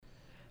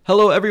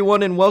Hello,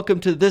 everyone, and welcome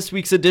to this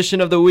week's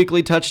edition of the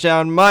Weekly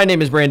Touchdown. My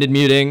name is Brandon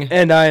Muting.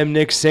 And I am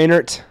Nick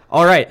Sainert.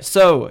 All right,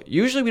 so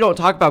usually we don't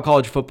talk about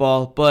college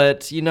football,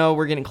 but,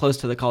 we're getting close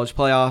to the college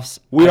playoffs.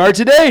 We are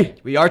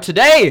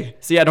today.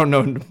 See, I don't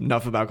know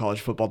enough about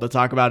college football to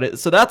talk about it,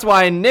 so that's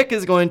why Nick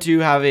is going to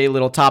have a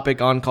little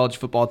topic on college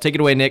football. Take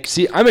it away, Nick.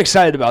 See, I'm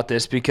excited about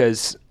this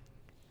because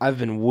I've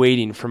been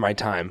waiting for my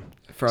time.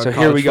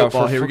 Here we go.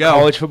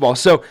 College football.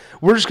 So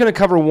we're just going to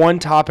cover one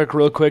topic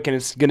real quick, and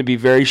it's going to be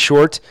very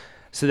short.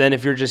 So then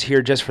if you're just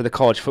here just for the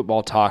college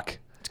football talk,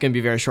 it's going to be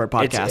a very short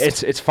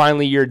podcast. It's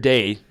finally your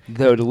day,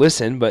 though, to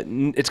listen, but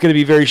it's going to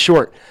be very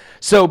short.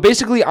 So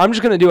basically, I'm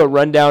just going to do a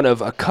rundown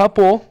of a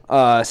couple,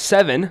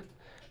 7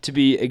 to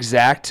be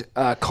exact,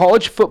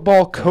 college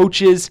football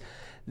coaches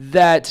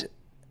that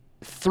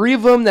 3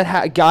 of them that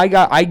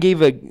I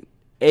gave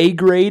a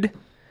grade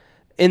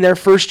in their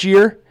first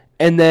year,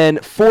 and then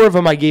 4 of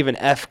them I gave an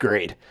F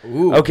grade.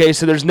 Ooh. Okay,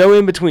 so there's no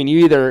in between.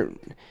 You either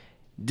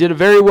did a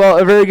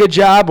very good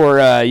job,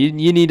 or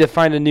you need to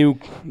find a new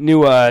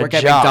Work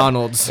at job.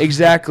 McDonald's.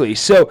 Exactly.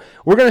 So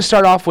we're going to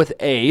start off with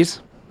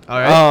A's. All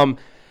right.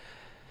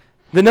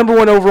 The number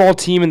 1 overall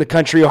team in the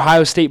country,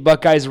 Ohio State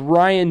Buckeyes,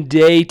 Ryan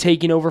Day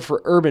taking over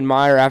for Urban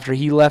Meyer after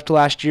he left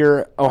last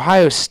year.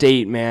 Ohio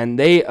State, man,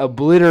 they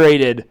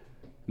obliterated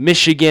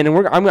Michigan,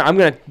 and I'm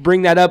going to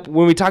bring that up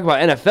when we talk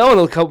about NFL in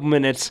a couple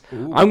minutes.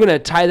 Ooh. I'm going to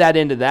tie that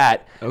into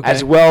that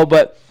as well,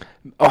 but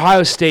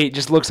Ohio State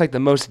just looks like the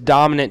most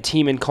dominant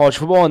team in college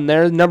football, and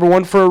they're number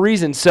 1 for a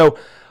reason. So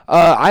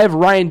I have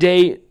Ryan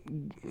Day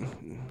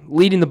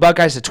leading the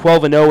Buckeyes to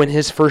 12-0 in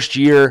his first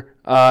year.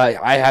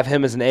 I have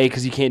him as an A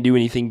because he can't do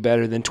anything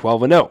better than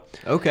 12-0.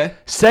 Okay.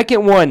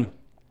 Second one,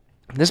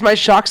 this might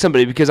shock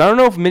somebody because I don't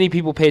know if many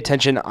people pay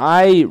attention.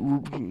 I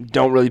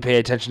don't really pay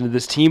attention to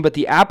this team, but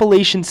the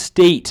Appalachian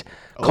State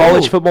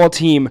college football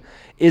team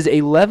is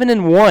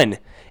 11-1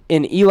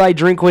 in Eli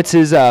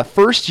Drinkwitz's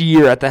first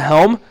year at the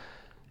helm.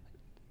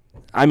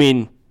 I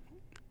mean,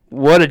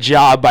 what a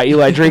job by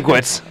Eli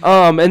Drinkwitz.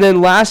 And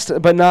then last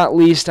but not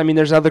least,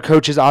 there's other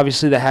coaches,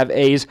 obviously, that have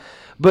A's.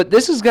 But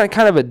this is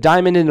kind of a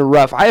diamond in the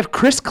rough. I have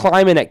Chris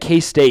Kleiman at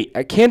K-State.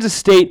 At Kansas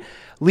State,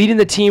 leading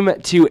the team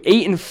to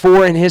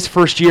 8-4 in his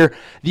first year.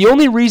 The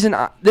only reason,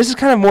 this is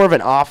kind of more of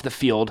an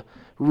off-the-field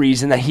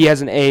reason that he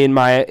has an A in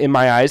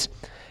my eyes,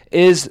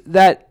 is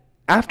that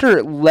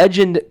after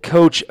legend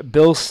coach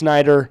Bill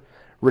Snyder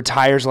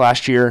retires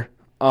last year,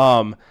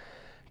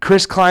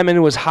 Chris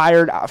Kleiman was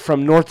hired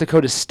from North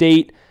Dakota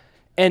State,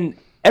 and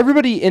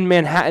everybody in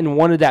Manhattan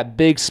wanted that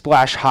big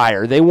splash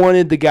hire. They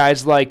wanted the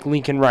guys like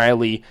Lincoln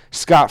Riley,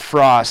 Scott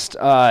Frost,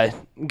 guys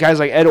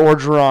like Ed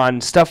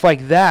Orgeron, stuff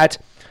like that,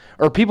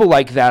 or people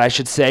like that, I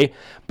should say.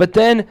 But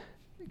then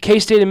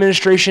K-State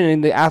administration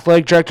and the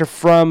athletic director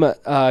from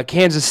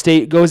Kansas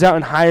State goes out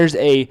and hires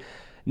a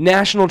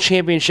national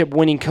championship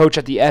winning coach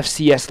at the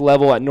FCS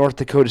level at North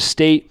Dakota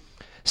State,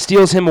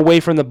 steals him away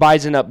from the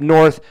Bison up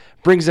north,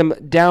 brings him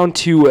down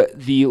to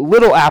the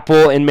Little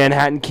Apple in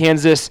Manhattan,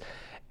 Kansas.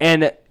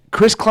 And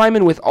Chris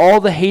Kleiman, with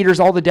all the haters,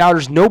 all the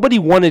doubters, nobody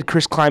wanted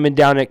Chris Kleiman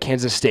down at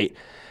Kansas State.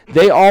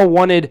 They all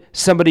wanted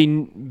somebody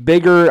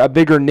bigger, a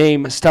bigger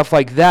name, stuff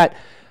like that.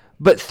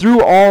 But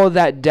through all of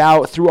that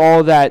doubt, through all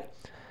of that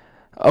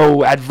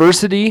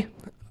adversity,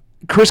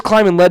 Chris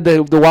Kleiman led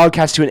the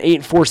Wildcats to an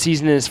 8-4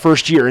 season in his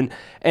first year.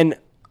 And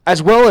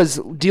as well as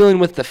dealing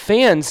with the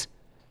fans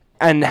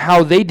and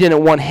how they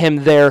didn't want him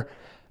there,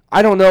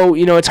 I don't know,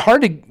 it's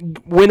hard to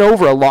win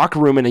over a locker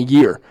room in a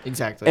year.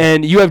 Exactly.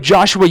 And you have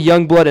Joshua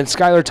Youngblood and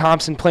Skylar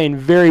Thompson playing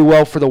very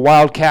well for the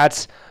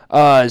Wildcats.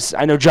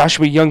 I know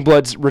Joshua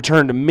Youngblood's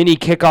returned many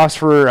kickoffs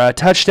for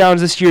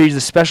touchdowns this year. He's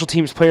the Special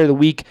Teams Player of the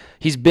Week.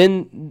 He's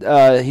been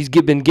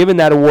given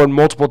that award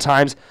multiple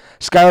times.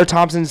 Skylar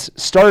Thompson's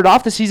started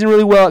off the season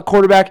really well at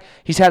quarterback.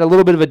 He's had a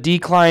little bit of a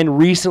decline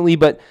recently,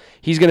 but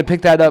he's going to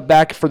pick that up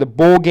back for the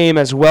bowl game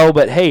as well.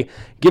 But, hey,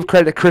 give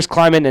credit to Chris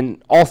Kleiman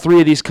and all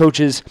 3 of these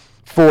coaches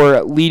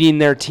for leading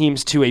their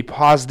teams to a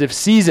positive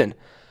season.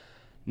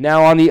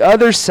 Now, on the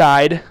other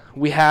side,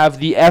 we have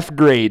the F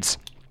grades.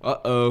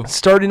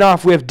 Starting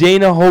off, we have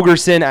Dana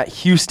Holgorsen at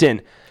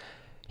Houston.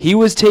 He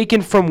was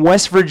taken from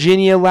West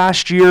Virginia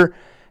last year,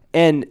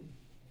 and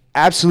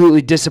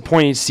absolutely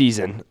disappointing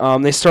season.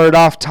 They started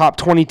off top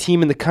 20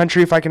 team in the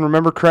country, if I can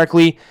remember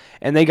correctly,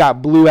 and they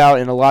got blew out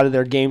in a lot of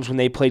their games when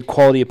they played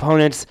quality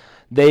opponents.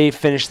 They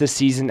finished the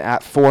season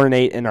at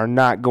 4-8 and are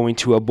not going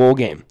to a bowl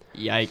game.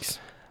 Yikes.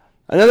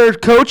 Another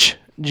coach,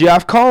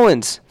 Geoff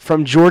Collins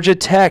from Georgia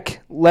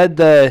Tech, led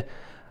the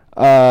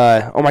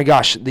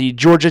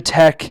Georgia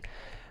Tech,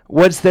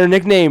 what's their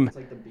nickname? It's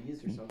like the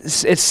Bees or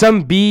something. It's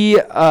some B,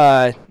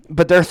 but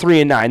they're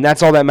 3-9.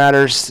 That's all that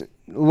matters.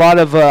 A lot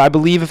of, I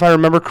believe, if I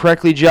remember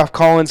correctly, Geoff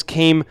Collins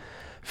came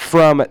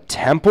from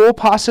Temple,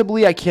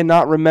 possibly. I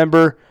cannot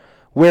remember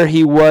where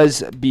he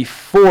was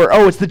before.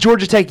 Oh, it's the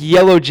Georgia Tech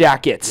Yellow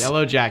Jackets.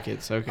 Yellow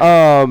Jackets,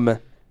 okay.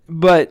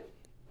 But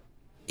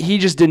he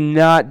just did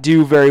not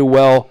do very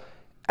well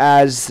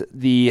as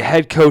the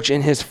head coach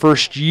in his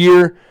first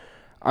year.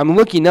 I'm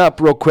looking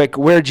up real quick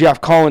where Geoff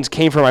Collins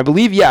came from. I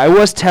believe, it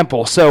was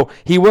Temple. So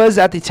he was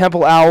at the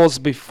Temple Owls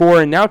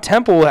before, and now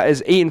Temple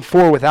is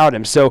 8-4 without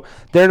him. So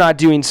they're not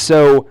doing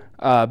so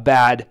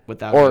bad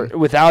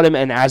without him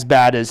and as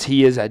bad as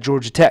he is at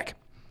Georgia Tech.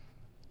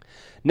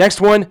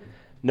 Next one,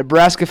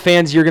 Nebraska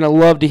fans, you're going to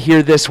love to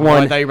hear this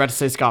one. I thought you were about to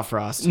say Scott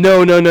Frost.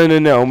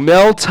 No.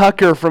 Mel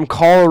Tucker from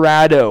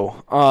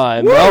Colorado.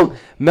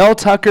 Mel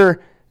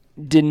Tucker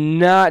did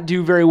not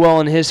do very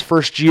well in his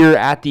first year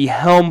at the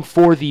helm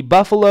for the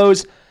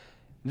Buffaloes.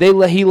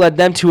 He led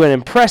them to an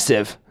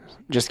impressive,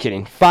 just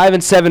kidding,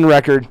 5-7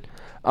 record.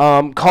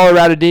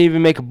 Colorado didn't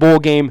even make a bowl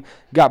game.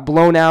 Got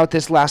blown out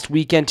this last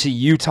weekend to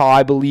Utah,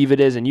 I believe it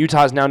is, and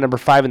Utah is now number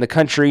 5 in the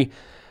country.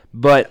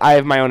 But I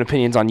have my own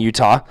opinions on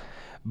Utah.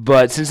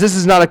 But since this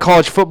is not a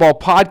college football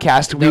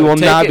podcast, we will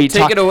not be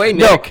talking. Take it away,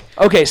 Nick.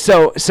 No. Okay,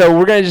 so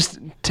we're gonna just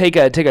take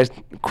a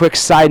quick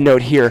side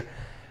note here.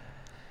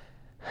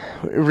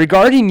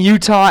 Regarding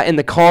Utah and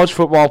the college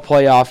football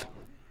playoff,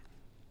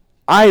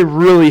 I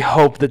really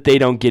hope that they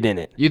don't get in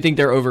it. You think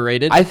they're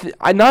overrated?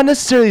 I not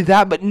necessarily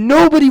that, but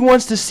nobody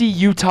wants to see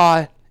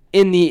Utah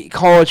in the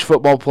college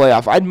football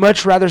playoff. I'd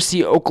much rather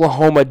see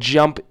Oklahoma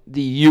jump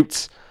the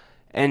Utes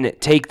and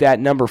take that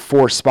number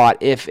 4 spot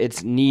if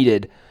it's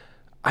needed.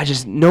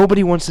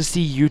 Nobody wants to see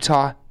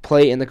Utah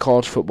play in the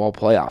college football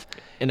playoff.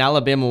 And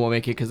Alabama won't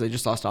make it because they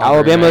just lost Auburn.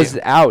 Alabama's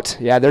out.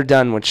 Yeah, they're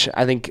done, which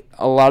I think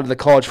a lot of the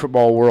college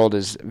football world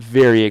is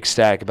very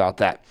ecstatic about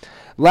that.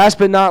 Last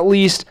but not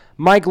least,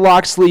 Mike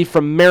Locksley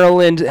from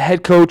Maryland,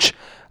 head coach,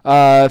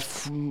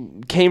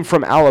 came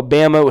from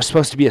Alabama. It was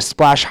supposed to be a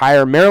splash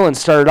hire. Maryland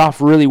started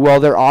off really well.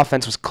 Their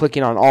offense was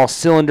clicking on all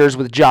cylinders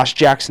with Josh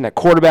Jackson at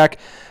quarterback,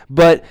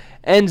 but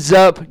ends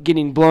up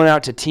getting blown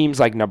out to teams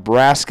like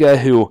Nebraska,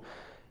 who...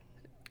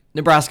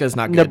 Nebraska is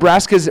not good.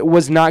 Nebraska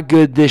was not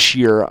good this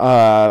year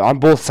on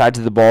both sides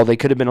of the ball. They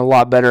could have been a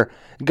lot better.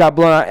 Got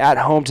blown out at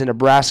home to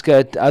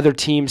Nebraska. Other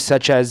teams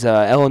such as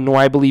Illinois,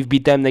 I believe,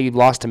 beat them. They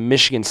lost to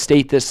Michigan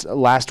State this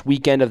last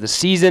weekend of the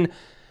season.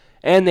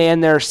 And they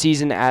end their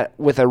season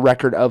with a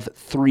record of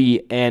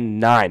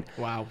 3-9.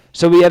 Wow.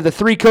 So we have the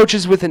 3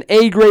 coaches with an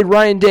A grade: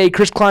 Ryan Day,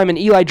 Chris Kleiman,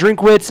 Eli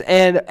Drinkwitz.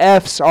 And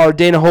Fs are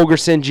Dana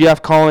Holgerson,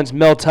 Geoff Collins,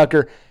 Mel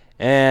Tucker,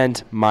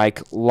 and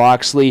Mike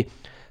Locksley.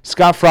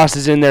 Scott Frost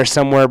is in there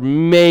somewhere,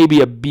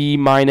 maybe a B-.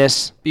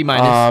 B-.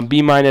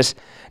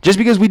 Just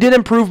because we did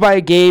improve by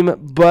a game,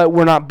 but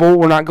we're not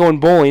going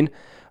bowling.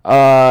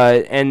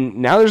 And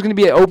now there's going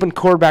to be an open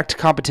quarterback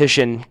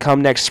competition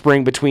come next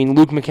spring between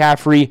Luke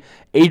McCaffrey,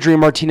 Adrian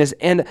Martinez,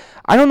 and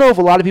I don't know if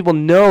a lot of people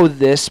know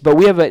this, but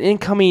we have an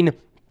incoming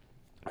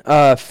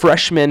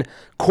freshman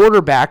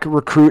quarterback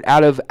recruit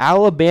out of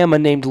Alabama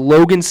named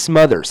Logan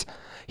Smothers.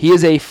 He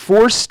is a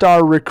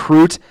 4-star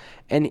recruit.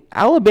 And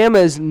Alabama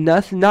is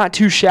not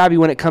too shabby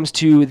when it comes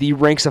to the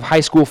ranks of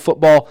high school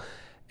football.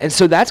 And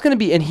so that's going to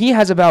be, and he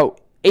has about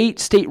 8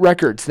 state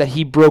records that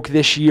he broke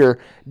this year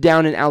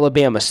down in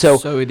Alabama. So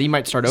he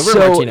might start over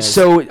Martinez.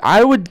 So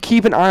I would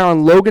keep an eye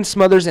on Logan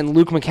Smothers and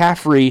Luke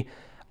McCaffrey.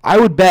 I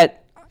would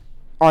bet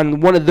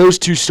on one of those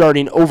 2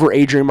 starting over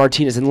Adrian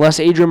Martinez. Unless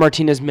Adrian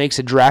Martinez makes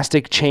a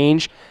drastic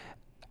change,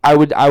 I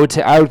would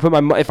put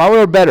my, if I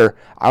were a bettor,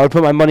 I would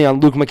put my money on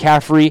Luke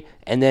McCaffrey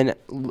and then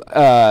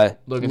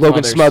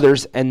Logan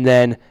Smothers and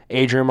then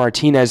Adrian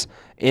Martinez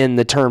in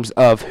the terms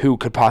of who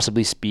could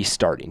possibly be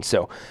starting.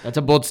 So that's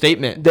a bold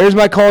statement. There's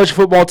my college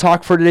football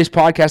talk for today's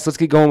podcast. Let's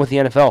get going with the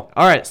NFL.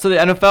 All right, so the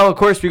NFL, of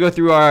course, we go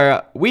through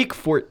our Week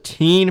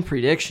 14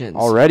 predictions.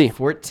 Already.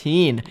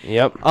 14.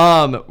 Yep.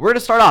 We're going to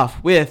start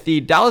off with the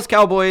Dallas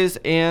Cowboys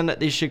and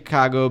the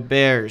Chicago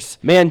Bears.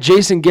 Man,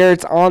 Jason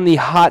Garrett's on the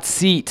hot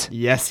seat.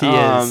 Yes, he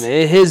is.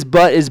 His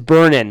butt is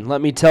burning,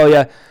 let me tell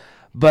you.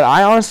 But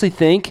I honestly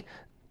think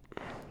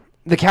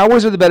the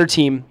Cowboys are the better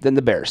team than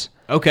the Bears.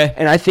 Okay.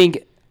 And I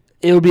think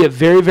it'll be a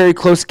very, very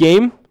close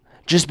game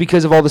just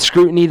because of all the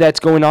scrutiny that's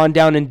going on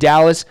down in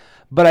Dallas.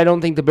 But I don't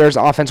think the Bears'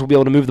 offense will be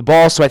able to move the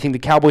ball, so I think the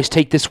Cowboys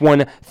take this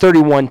one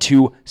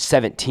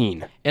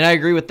 31-17. And I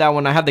agree with that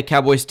one. I have the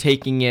Cowboys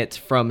taking it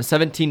from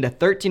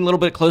 17-13, a little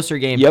bit closer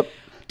game. Yep.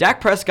 Dak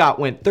Prescott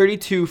went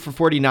 32 for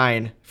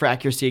 49 for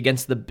accuracy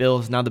against the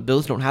Bills. Now, the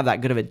Bills don't have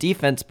that good of a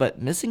defense,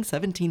 but missing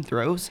 17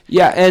 throws.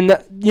 Yeah, and,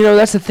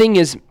 that's the thing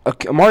is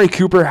Amari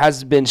Cooper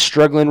has been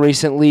struggling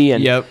recently,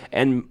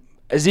 and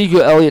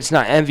Ezekiel Elliott's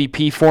not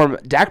MVP form.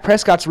 Dak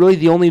Prescott's really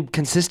the only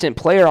consistent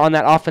player on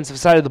that offensive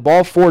side of the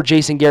ball for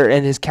Jason Garrett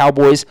and his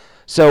Cowboys.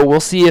 So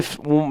we'll see if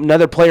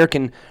another player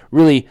can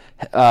really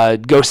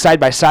go side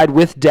by side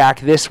with Dak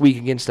this week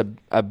against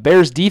a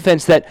Bears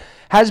defense that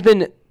has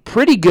been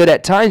pretty good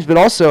at times, but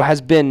also has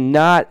been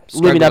not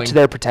living up to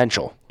their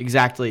potential.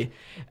 Exactly.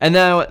 And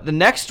now the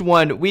next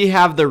one, we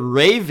have the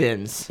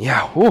Ravens.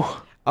 Yeah.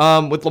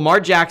 With Lamar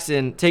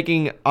Jackson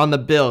taking on the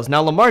Bills.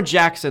 Now, Lamar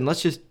Jackson,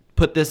 let's just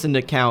put this into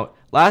account.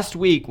 Last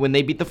week, when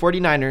they beat the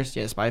 49ers,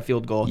 yes, by a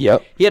field goal, he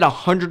had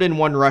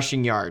 101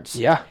 rushing yards.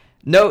 Yeah.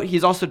 Note,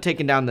 he's also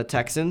taken down the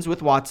Texans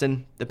with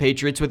Watson, the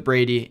Patriots with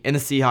Brady, and the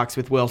Seahawks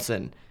with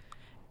Wilson.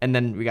 And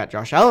then we got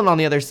Josh Allen on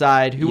the other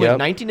side, who went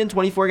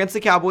 19-24 against the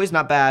Cowboys.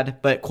 Not bad,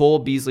 but Cole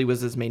Beasley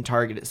was his main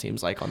target, it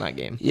seems like, on that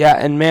game. Yeah,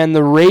 and man,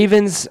 the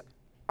Ravens,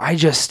 I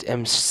just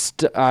am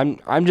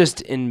I'm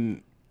just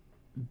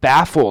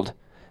baffled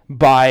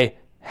by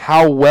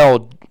how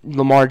well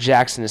Lamar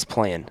Jackson is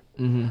playing.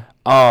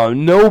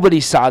 Mm-hmm.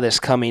 Nobody saw this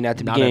coming at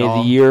the beginning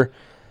of the year.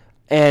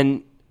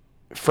 And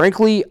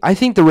frankly, I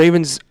think the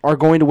Ravens are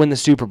going to win the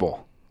Super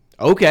Bowl.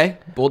 Okay.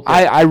 Bold pick.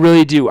 I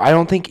really do. I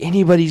don't think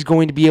anybody's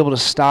going to be able to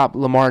stop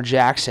Lamar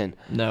Jackson.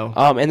 No.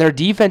 And their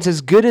defense is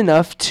good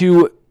enough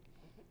to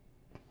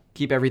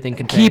keep everything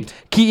contained.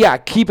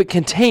 Keep it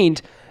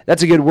contained.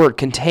 That's a good word,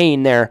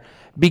 contain there,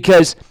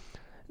 because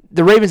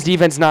the Ravens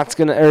defense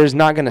is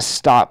not gonna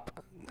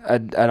stop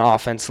an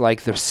offense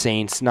like the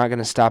Saints, not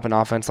gonna stop an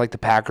offense like the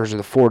Packers or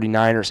the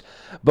 49ers.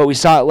 But we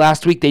saw it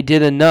last week. They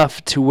did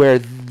enough to where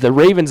the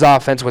Ravens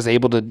offense was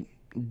able to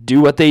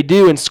do what they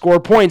do and score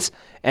points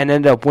and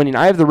ended up winning.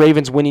 I have the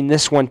Ravens winning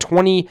this one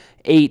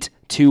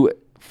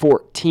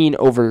 28-14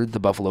 over the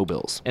Buffalo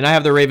Bills. And I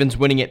have the Ravens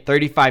winning it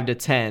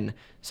 35-10.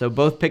 So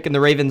both picking the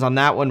Ravens on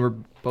that one. We're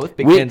both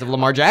big fans of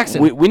Lamar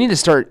Jackson. We need to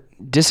start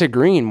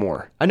disagreeing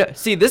more. I know.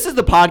 See, this is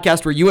the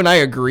podcast where you and I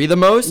agree the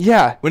most.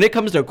 Yeah. When it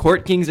comes to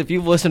Court Kings, if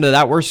you've listened to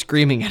that, we're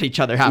screaming at each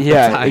other half the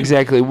time. Yeah,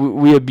 exactly.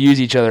 We abuse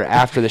each other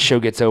after the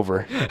show gets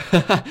over.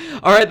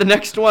 All right, the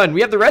next one.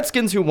 We have the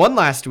Redskins who won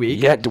last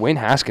week. Yeah, Dwayne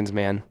Haskins,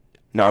 man.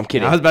 No, I'm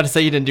kidding. I was about to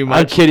say you didn't do much.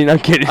 I'm kidding.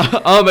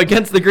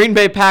 Against the Green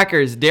Bay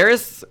Packers,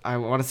 I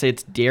want to say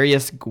it's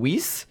Darius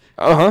Guice.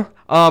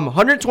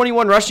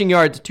 121 rushing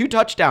yards, 2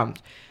 touchdowns.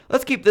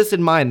 Let's keep this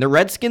in mind. The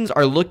Redskins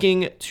are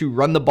looking to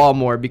run the ball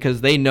more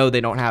because they know they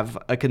don't have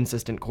a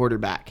consistent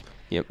quarterback.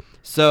 Yep.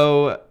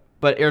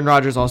 But Aaron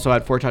Rodgers also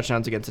had 4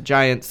 touchdowns against the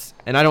Giants,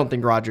 and I don't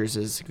think Rodgers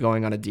is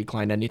going on a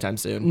decline anytime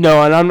soon.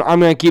 No, and I'm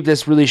going to keep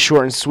this really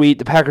short and sweet.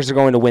 The Packers are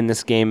going to win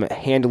this game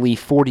handily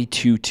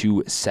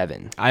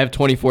 42-7. I have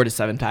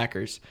 24-7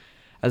 Packers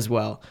as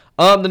well.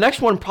 The next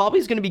one probably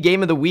is going to be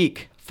game of the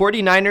week.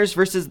 49ers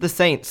versus the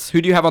Saints.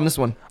 Who do you have on this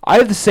one? I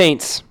have the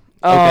Saints.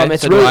 Okay,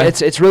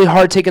 it's really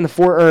hard taking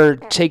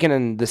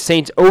the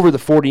Saints over the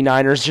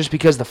 49ers just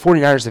because the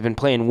 49ers have been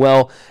playing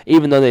well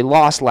even though they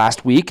lost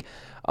last week.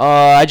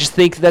 I just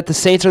think that the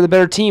Saints are the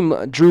better team.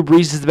 Drew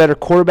Brees is the better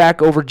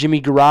quarterback over Jimmy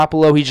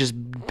Garoppolo. He's just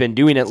been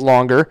doing it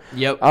longer.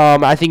 Yep.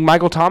 I think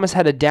Michael Thomas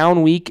had a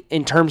down week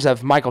in terms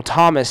of Michael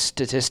Thomas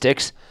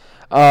statistics.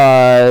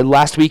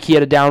 Last week he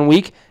had a down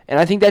week, and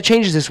I think that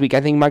changes this week.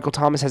 I think Michael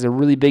Thomas has a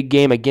really big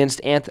game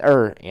against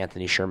Richard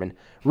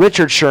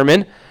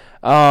Sherman.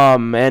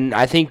 And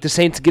I think the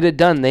Saints get it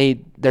done.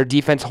 Their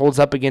defense holds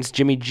up against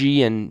Jimmy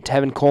G and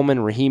Tevin Coleman,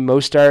 Raheem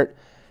Mostert,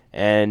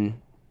 and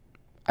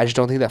I just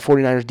don't think that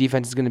 49ers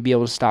defense is going to be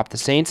able to stop the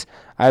Saints.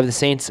 I have the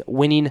Saints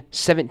winning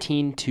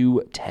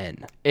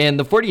 17-10. And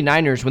the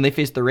 49ers, when they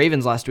faced the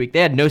Ravens last week,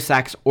 they had no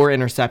sacks or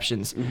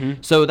interceptions. Mm-hmm.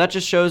 So that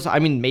just shows,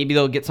 maybe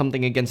they'll get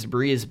something against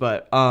Brees,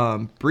 but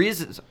the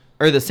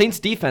Saints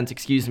defense,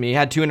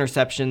 had 2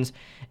 interceptions,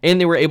 and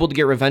they were able to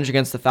get revenge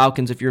against the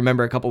Falcons. If you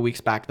remember a couple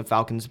weeks back, the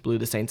Falcons blew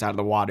the Saints out of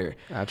the water.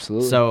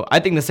 Absolutely. So I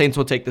think the Saints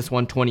will take this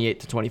one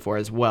 28-24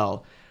 as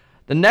well.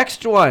 The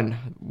next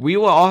one, we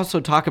will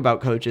also talk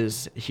about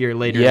coaches here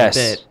later in a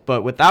bit,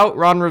 but without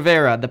Ron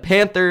Rivera, the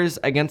Panthers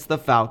against the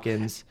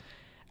Falcons,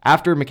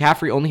 after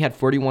McCaffrey only had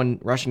 41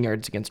 rushing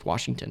yards against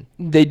Washington.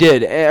 They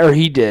did, or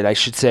he did, I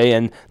should say,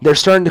 and they're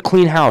starting to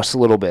clean house a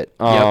little bit.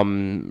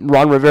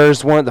 Ron Rivera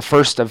is one of the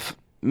first of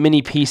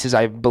many pieces,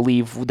 I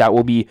believe, that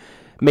will be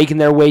making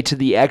their way to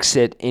the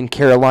exit in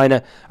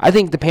Carolina. I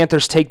think the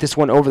Panthers take this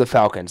one over the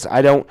Falcons.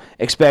 I don't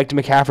expect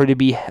McCaffrey to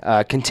be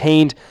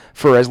contained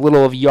for as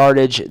little of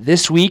yardage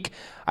this week.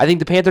 I think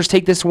the Panthers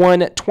take this one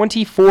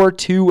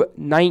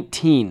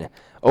 24-19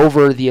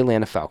 over the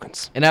Atlanta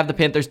Falcons. And I have the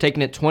Panthers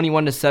taking it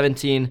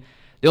 21-17.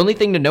 The only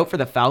thing to note for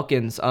the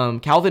Falcons,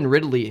 Calvin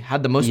Ridley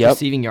had the most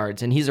receiving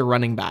yards, and he's a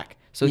running back.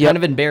 So kind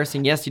of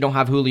embarrassing. Yes, you don't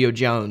have Julio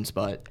Jones,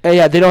 but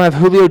they don't have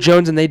Julio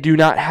Jones, and they do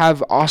not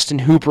have Austin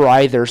Hooper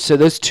either. So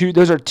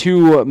those are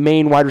 2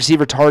 main wide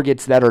receiver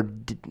targets that are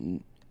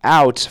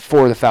out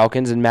for the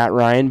Falcons and Matt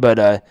Ryan.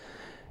 But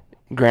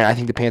Grant, I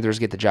think the Panthers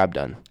get the job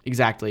done.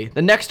 Exactly.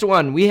 The next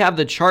one, we have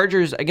the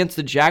Chargers against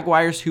the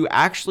Jaguars, who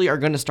actually are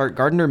going to start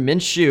Gardner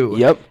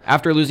Minshew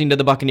after losing to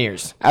the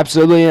Buccaneers.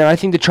 Absolutely, and I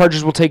think the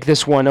Chargers will take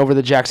this one over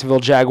the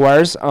Jacksonville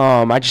Jaguars.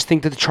 I just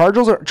think that the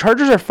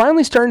Chargers are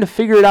finally starting to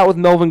figure it out with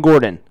Melvin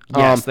Gordon.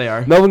 Yes, they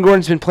are. Melvin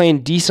Gordon's been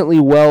playing decently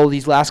well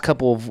these last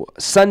couple of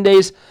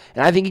Sundays,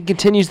 and I think he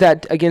continues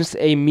that against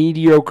a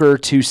mediocre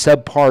to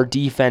subpar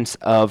defense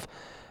of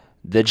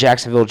the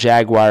Jacksonville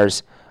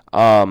Jaguars.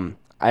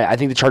 I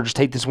think the Chargers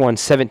take this one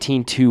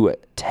 17-10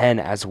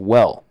 as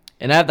well.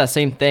 And I have that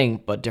same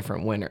thing, but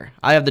different winner.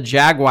 I have the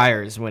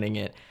Jaguars winning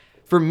it.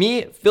 For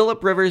me,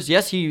 Phillip Rivers,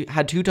 yes, he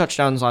had 2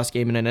 touchdowns last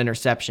game and an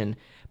interception,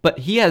 but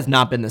he has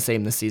not been the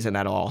same this season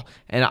at all.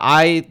 And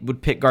I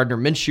would pick Gardner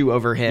Minshew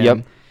over him. Yep.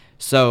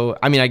 So,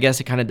 I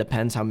guess it kind of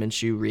depends how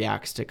Minshew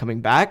reacts to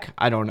coming back.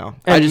 I don't know.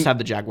 I just have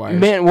the Jaguars.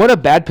 Man, what a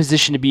bad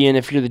position to be in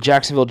if you're the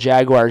Jacksonville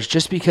Jaguars,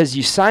 just because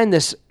you signed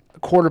this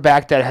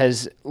quarterback that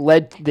has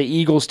led the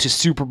Eagles to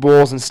Super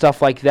Bowls and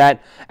stuff like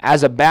that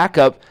as a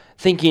backup,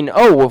 thinking,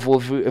 oh,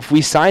 if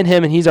we sign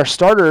him and he's our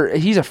starter,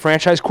 he's a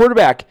franchise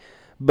quarterback.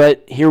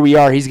 But here we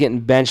are, he's getting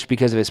benched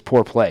because of his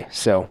poor play.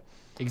 So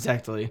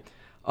exactly.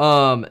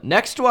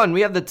 Next one,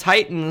 we have the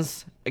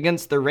Titans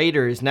against the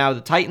Raiders. Now,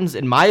 the Titans,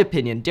 in my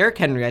opinion, Derrick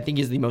Henry, I think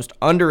he's the most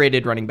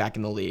underrated running back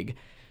in the league.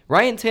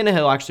 Ryan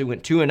Tannehill actually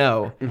went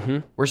 2-0. Mm-hmm.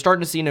 We're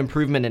starting to see an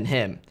improvement in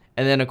him.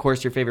 And then, of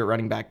course, your favorite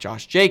running back,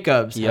 Josh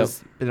Jacobs,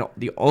 has been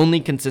the only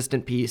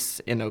consistent piece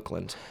in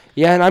Oakland.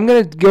 Yeah, and I'm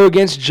going to go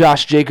against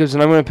Josh Jacobs,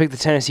 and I'm going to pick the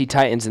Tennessee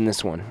Titans in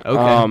this one.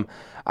 Okay.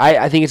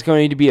 I think it's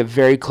going to be a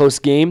very close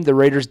game. The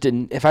Raiders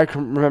didn't, if I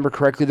can remember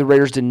correctly, the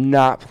Raiders did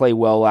not play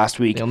well last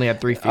week. They only had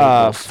 3 field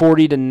goals.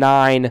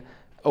 40-9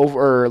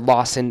 over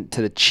loss to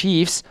the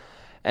Chiefs.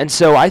 And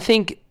so I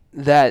think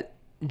that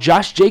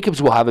Josh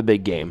Jacobs will have a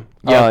big game.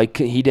 Yeah.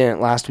 He didn't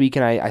last week,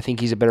 and I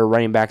think he's a better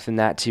running back than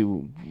that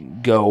to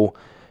go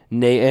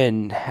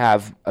and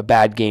have a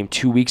bad game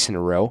 2 weeks in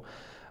a row.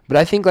 But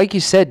I think, like you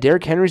said,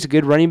 Derrick Henry's a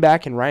good running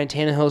back, and Ryan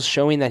Tannehill's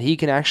showing that he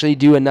can actually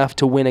do enough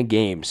to win a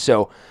game.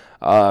 So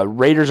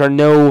Raiders are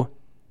no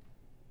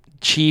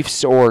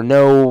Chiefs or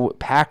no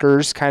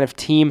Packers kind of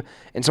team,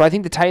 and so I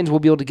think the Titans will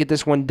be able to get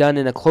this one done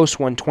in a close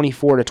one,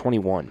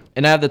 24-21.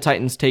 And I have the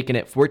Titans taking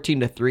it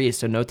 14-3,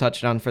 so no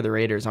touchdown for the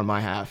Raiders on my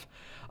half.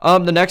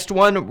 The next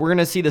one, we're going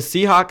to see the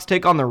Seahawks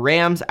take on the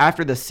Rams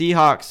after the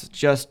Seahawks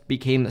just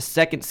became the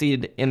second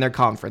seed in their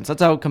conference.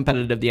 That's how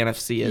competitive the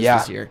NFC is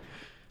this year.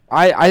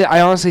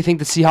 I honestly think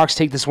the Seahawks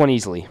take this one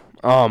easily.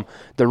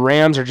 The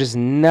Rams are just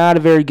not a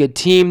very good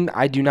team.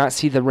 I do not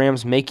see the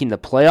Rams making the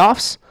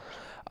playoffs.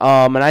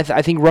 And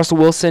I think Russell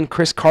Wilson,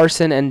 Chris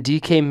Carson, and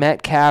DK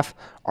Metcalf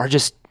are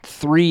just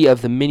 3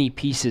 of the many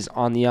pieces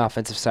on the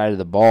offensive side of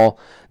the ball.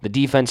 The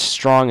defense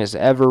strong as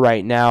ever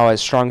right now,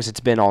 as strong as it's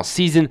been all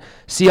season.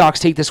 Seahawks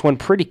take this one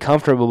pretty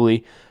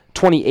comfortably,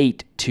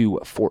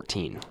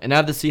 28-14. And I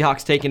have the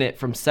Seahawks taking it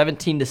from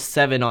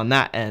 17-7 on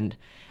that end.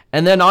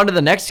 And then on to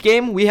the next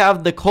game, we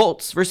have the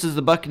Colts versus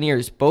the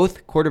Buccaneers.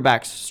 Both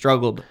quarterbacks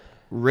struggled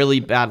really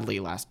badly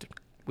last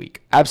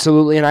week.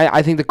 Absolutely, and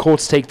I think the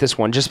Colts take this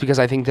one just because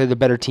I think they're the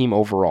better team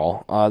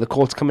overall. The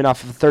Colts coming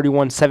off of a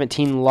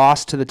 31-17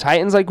 loss to the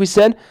Titans, like we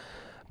said.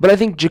 But I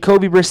think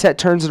Jacoby Brissett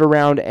turns it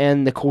around,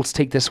 and the Colts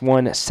take this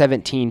one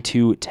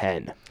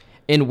 17-10.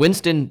 And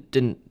Winston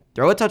didn't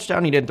throw a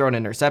touchdown. He didn't throw an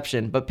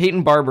interception. But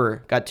Peyton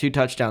Barber got 2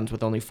 touchdowns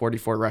with only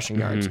 44 rushing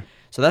yards.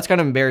 So that's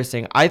kind of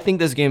embarrassing. I think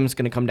this game is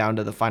going to come down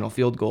to the final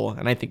field goal,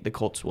 and I think the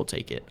Colts will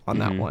take it on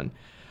that one.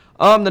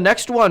 The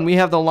next one, we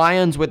have the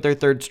Lions with their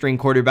third-string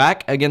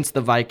quarterback against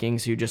the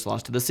Vikings, who just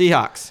lost to the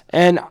Seahawks.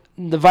 And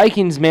the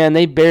Vikings, man,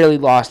 they barely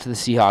lost to the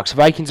Seahawks.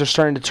 Vikings are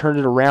starting to turn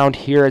it around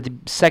here at the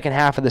second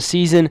half of the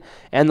season,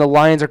 and the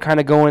Lions are kind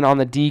of going on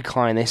the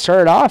decline. They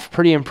started off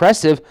pretty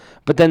impressive,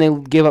 but then they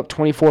gave up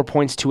 24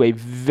 points to a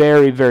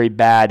very, very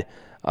bad,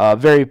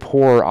 very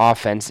poor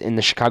offense in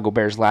the Chicago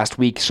Bears last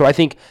week. So I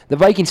think the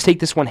Vikings take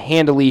this one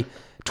handily,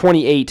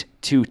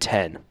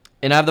 28-10.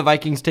 And I have the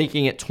Vikings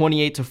taking it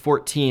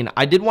 28-14.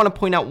 I did want to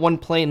point out one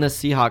play in the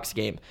Seahawks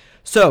game.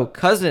 So,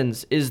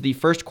 Cousins is the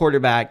first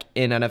quarterback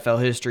in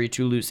NFL history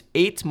to lose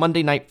 8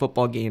 Monday Night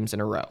Football games in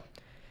a row.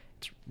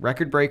 It's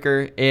record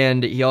breaker,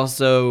 and he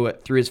also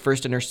threw his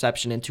first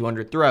interception in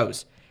 200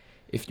 throws.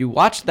 If you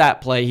watch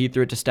that play, he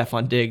threw it to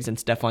Stephon Diggs, and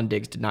Stephon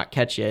Diggs did not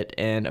catch it.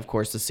 And, of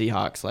course, the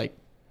Seahawks,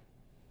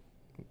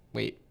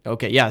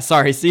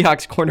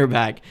 Seahawks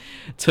cornerback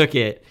took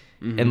it.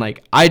 And,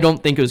 I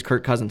don't think it was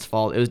Kirk Cousins'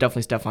 fault. It was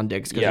definitely Stephon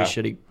Diggs because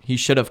he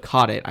should have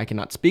caught it. I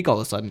cannot speak all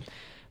of a sudden.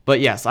 But,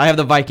 yes, I have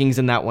the Vikings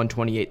in that one,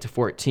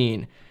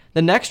 28-14.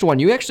 The next one,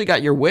 you actually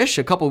got your wish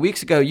a couple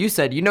weeks ago. You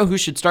said, you know who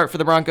should start for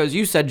the Broncos?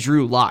 You said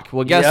Drew Lock.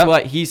 Well, guess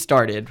what? He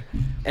started.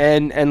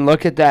 And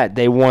look at that.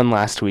 They won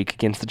last week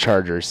against the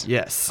Chargers.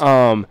 Yes.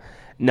 No,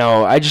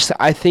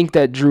 I think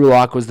that Drew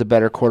Lock was the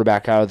better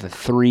quarterback out of the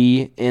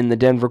 3 in the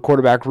Denver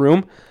quarterback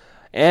room.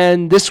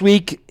 And this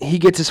week, he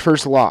gets his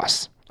first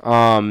loss.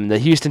 The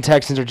Houston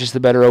Texans are just the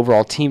better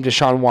overall team.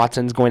 Deshaun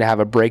Watson's going to have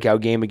a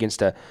breakout game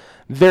against a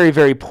very,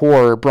 very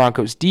poor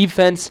Broncos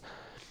defense.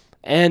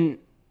 And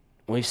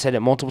we've said it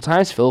multiple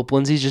times, Phillip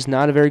Lindsay's just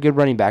not a very good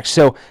running back.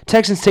 So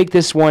Texans take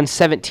this one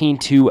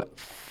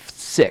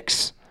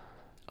 17-6.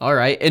 All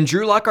right. And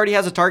Drew Lock already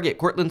has a target.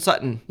 Cortland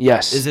Sutton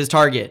is his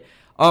target.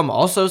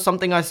 Also,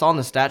 something I saw on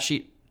the stat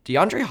sheet,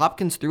 DeAndre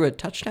Hopkins threw a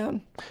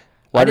touchdown.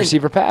 Wide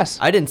receiver pass.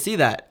 I didn't see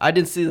that,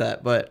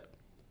 but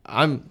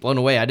I'm blown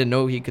away. I didn't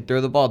know he could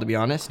throw the ball, to be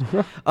honest.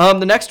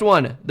 The next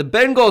one, the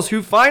Bengals,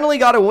 who finally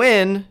got a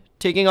win,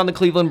 taking on the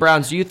Cleveland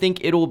Browns. Do you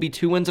think it will be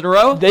 2 wins in a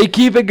row? They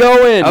keep it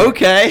going.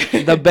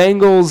 Okay. The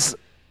Bengals,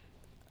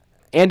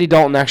 Andy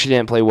Dalton actually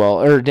didn't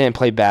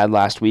play bad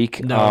last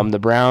week. No. The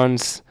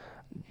Browns,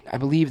 I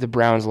believe the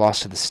Browns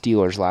lost to the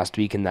Steelers last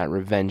week in that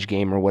revenge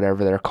game or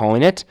whatever they're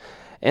calling it.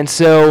 And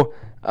so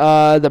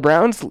the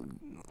Browns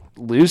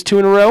lose 2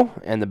 in a row,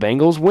 and the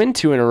Bengals win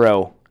 2 in a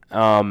row.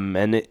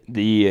 And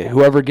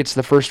whoever gets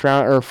the first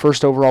round or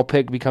first overall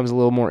pick becomes a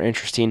little more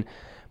interesting.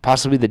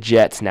 Possibly the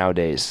Jets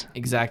nowadays.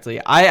 Exactly.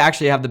 I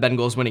actually have the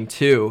Bengals winning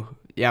 2.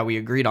 Yeah, we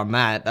agreed on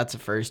that. That's a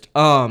first.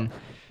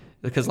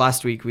 Because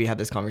last week we had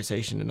this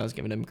conversation and I was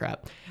giving him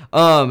crap.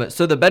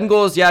 So the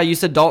Bengals, yeah, you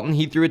said Dalton,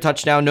 he threw a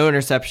touchdown, no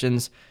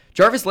interceptions.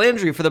 Jarvis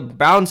Landry for the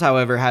Browns,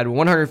 however, had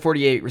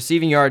 148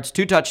 receiving yards,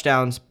 2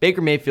 touchdowns.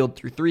 Baker Mayfield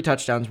threw 3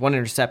 touchdowns, 1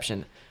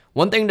 interception.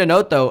 One thing to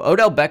note, though,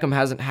 Odell Beckham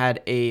hasn't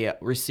had a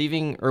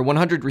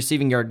 100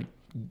 receiving yard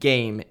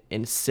game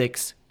in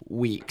 6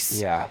 weeks.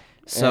 Yeah.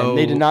 So and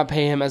they did not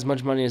pay him as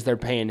much money as they're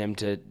paying him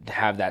to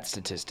have that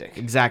statistic.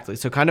 Exactly.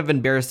 So kind of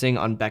embarrassing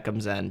on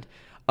Beckham's end.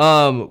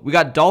 We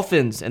got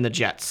Dolphins and the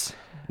Jets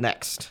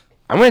next.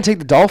 I'm going to take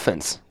the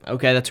Dolphins.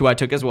 Okay, that's who I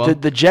took as well.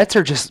 The Jets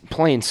are just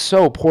playing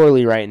so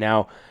poorly right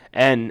now,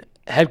 and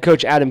head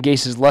coach Adam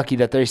Gase is lucky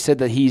that they said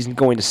that he's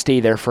going to stay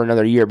there for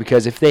another year,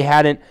 because if they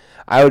hadn't,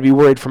 I would be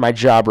worried for my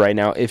job right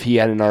now if he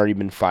hadn't already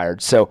been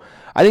fired. So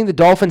I think the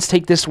Dolphins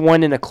take this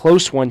one in a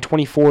close one,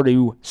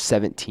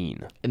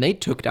 24-17. And they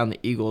took down the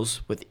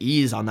Eagles with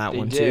ease on that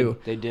one, too.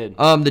 They did.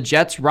 The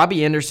Jets,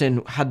 Robbie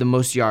Anderson had the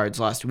most yards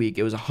last week.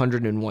 It was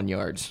 101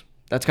 yards.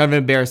 That's kind of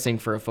embarrassing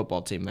for a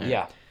football team there.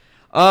 Yeah.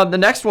 The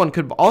next one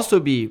could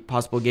also be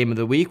possible game of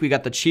the week. We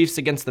got the Chiefs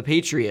against the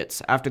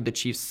Patriots after the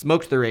Chiefs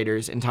smoked the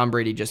Raiders, and Tom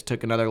Brady just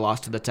took another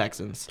loss to the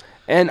Texans.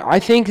 And I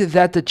think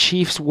that the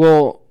Chiefs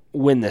will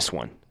win this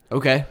one.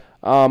 Okay.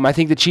 I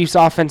think the Chiefs'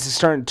 offense is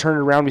starting to turn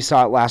it around. We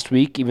saw it last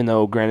week, even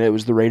though, granted, it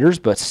was the Raiders,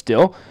 but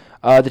still.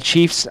 The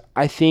Chiefs,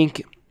 I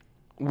think,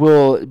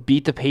 will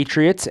beat the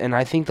Patriots, and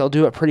I think they'll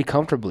do it pretty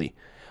comfortably.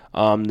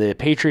 The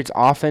Patriots'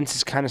 offense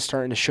is kind of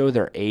starting to show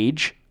their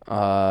age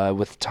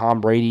with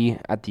Tom Brady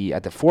at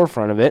the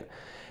forefront of it.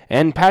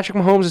 And Patrick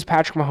Mahomes is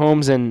Patrick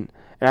Mahomes, and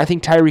I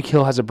think Tyreek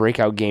Hill has a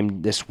breakout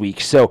game this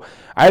week. So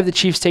I have the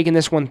Chiefs taking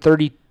this one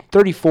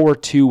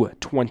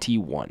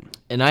 34-21.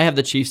 And I have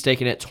the Chiefs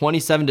taking it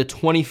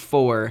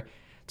 27-24.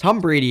 Tom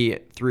Brady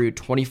threw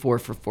 24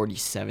 for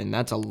 47.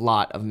 That's a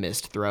lot of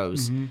missed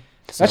throws. Mm-hmm.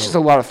 That's just a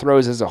lot of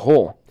throws as a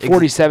whole.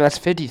 47, that's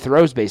 50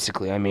 throws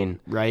basically. I mean,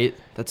 right?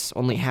 That's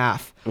only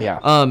half. Yeah.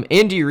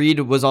 Andy Reid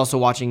was also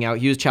watching out.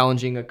 He was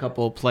challenging a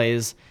couple of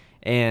plays,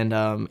 and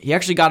he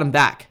actually got him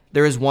back.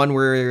 There was one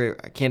where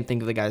I can't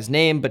think of the guy's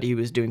name, but he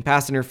was doing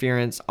pass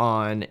interference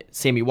on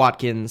Sammy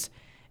Watkins,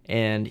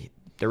 and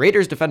the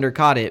Raiders defender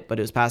caught it, but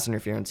it was pass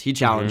interference. He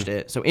challenged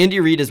it. So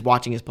Andy Reid is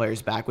watching his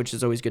players back, which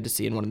is always good to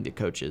see in one of the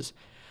coaches.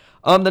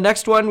 The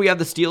next one, we have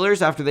the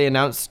Steelers after they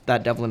announced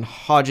that Devlin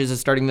Hodges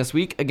is starting this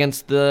week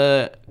against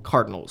the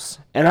Cardinals.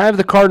 And I have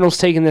the Cardinals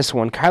taking this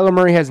one. Kyler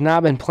Murray has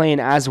not been playing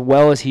as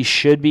well as he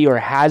should be or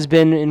has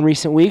been in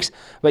recent weeks,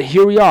 but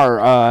here we are.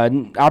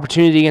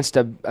 Opportunity against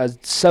a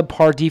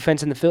subpar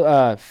defense in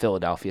the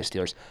Philadelphia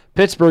Steelers.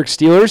 Pittsburgh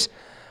Steelers.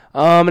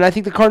 And I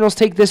think the Cardinals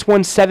take this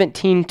one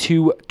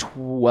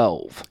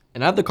 17-12.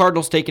 And I have the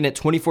Cardinals taking it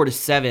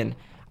 24-7.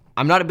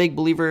 I'm not a big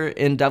believer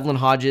in Devlin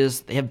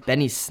Hodges. They have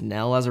Benny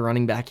Snell as a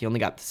running back. He only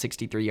got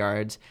 63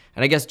 yards.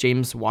 And I guess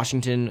James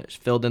Washington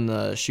filled in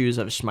the shoes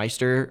of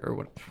Schmeister,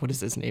 or what is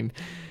his name?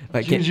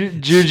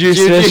 Juju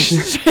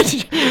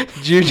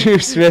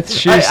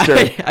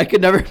Smith-Schuster. I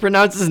could never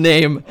pronounce his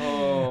name.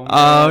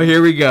 Oh,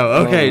 here we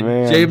go. Okay,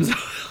 James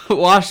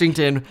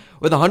Washington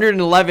with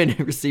 111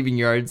 receiving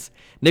yards.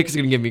 Nick's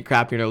going to give me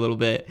crap here in a little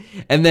bit.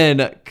 And then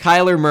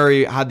Kyler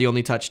Murray had the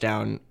only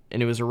touchdown,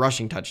 and it was a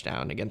rushing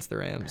touchdown against the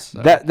Rams.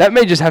 So. That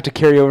may just have to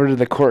carry over to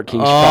the Court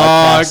Kings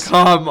podcast. Oh,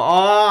 come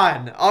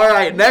on. All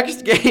right,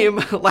 next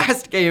game,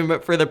 last game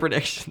for the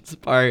predictions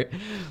part.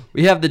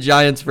 We have the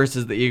Giants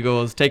versus the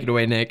Eagles. Take it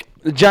away, Nick.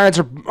 The Giants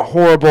are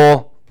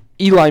horrible.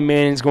 Eli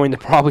Manning's going to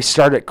probably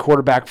start at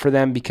quarterback for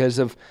them because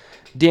of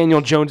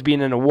Daniel Jones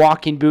being in a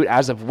walking boot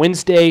as of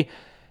Wednesday.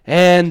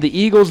 And the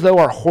Eagles, though,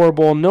 are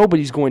horrible.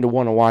 Nobody's going to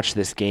want to watch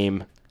this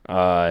game.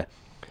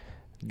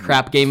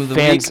 Crap game of the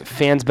week.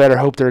 Fans better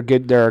hope there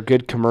are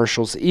good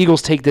commercials. The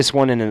Eagles take this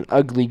one in an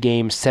ugly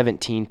game,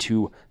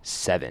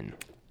 17-7.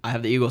 I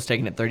have the Eagles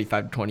taking it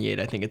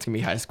 35-28. I think it's going to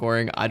be high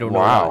scoring. I don't know.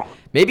 Wow.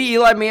 Maybe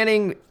Eli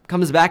Manning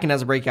comes back and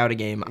has a breakout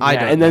game. I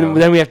don't know. And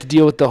then we have to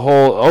deal with the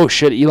whole,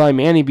 should Eli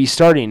Manning be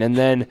starting? And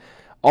then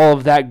all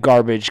of that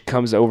garbage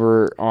comes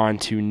over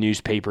onto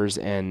newspapers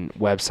and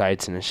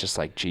websites, and it's just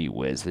like, gee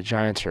whiz. The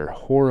Giants are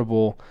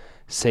horrible.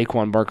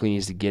 Saquon Barkley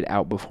needs to get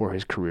out before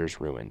his career's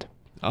ruined.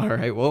 All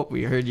right, well,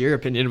 we heard your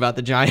opinion about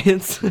the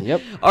Giants.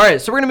 Yep. All right,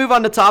 so we're going to move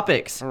on to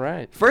topics. All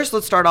right. First,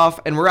 let's start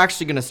off, and we're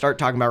actually going to start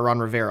talking about Ron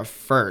Rivera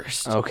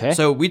first. Okay.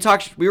 So we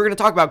were going to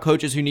talk about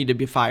coaches who need to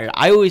be fired.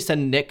 I always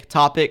send Nick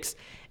topics,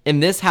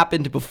 and this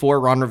happened before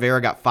Ron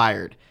Rivera got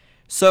fired.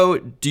 So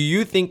do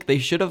you think they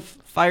should have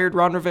fired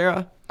Ron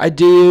Rivera? I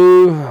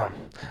do.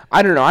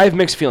 I don't know. I have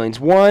mixed feelings.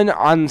 One,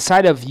 on the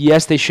side of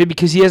yes, they should,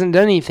 because he hasn't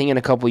done anything in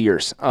a couple of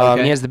years.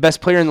 Okay. He has the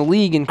best player in the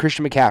league in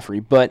Christian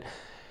McCaffrey, but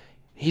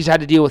he's had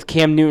to deal with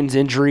Cam Newton's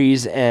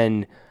injuries,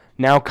 and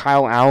now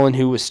Kyle Allen,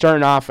 who was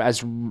starting off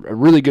as a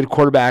really good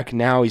quarterback,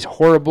 now he's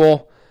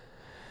horrible.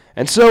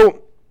 And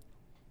so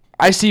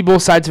I see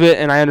both sides of it,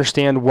 and I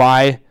understand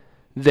why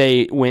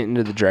they went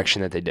into the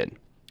direction that they did.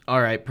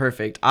 All right,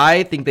 perfect.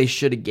 I think they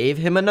should have gave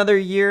him another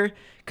year,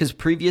 because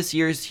previous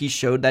years he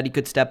showed that he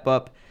could step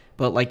up.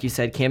 But like you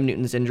said, Cam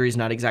Newton's injury is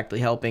not exactly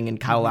helping, and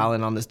Kyle Mm-hmm.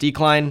 Allen on this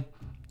decline.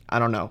 I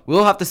don't know.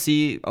 We'll have to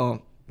see.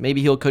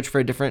 Maybe he'll coach for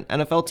a different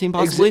NFL team,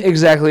 possibly.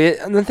 Exactly.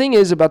 And the thing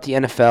is about the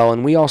NFL,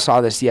 and we all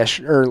saw this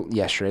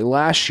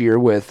last year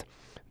with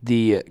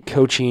the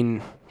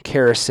coaching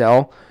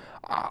carousel.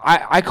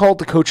 I call it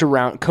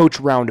the coach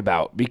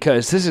roundabout,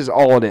 because this is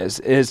all it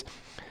is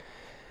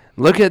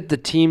look at the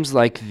teams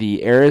like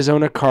the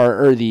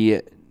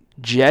the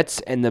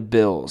Jets and the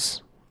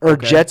Bills, or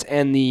Okay. Jets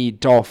and the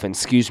Dolphins,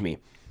 excuse me.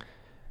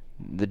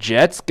 The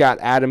Jets got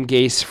Adam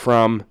Gase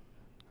from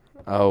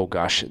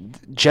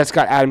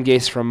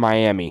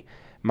Miami.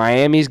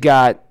 Miami's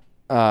got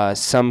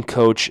some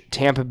coach.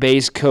 Tampa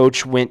Bay's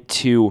coach went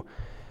to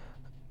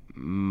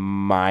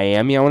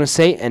Miami, I want to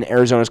say, and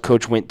Arizona's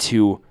coach went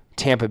to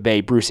Tampa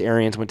Bay. Bruce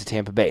Arians went to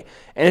Tampa Bay.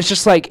 And it's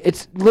just like,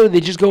 it's literally,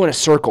 they just go in a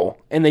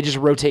circle and they just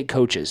rotate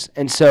coaches.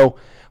 And so,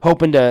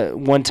 hoping to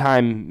one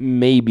time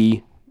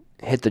maybe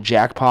hit the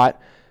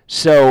jackpot.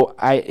 So,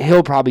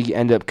 he'll probably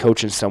end up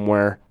coaching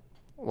somewhere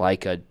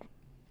like a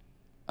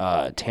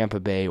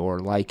Tampa Bay or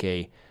like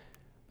a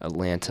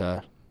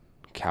Atlanta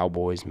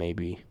Cowboys,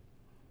 maybe.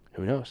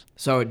 Who knows?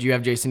 So, do you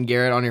have Jason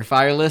Garrett on your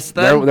fire list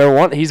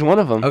then? He's one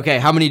of them. Okay,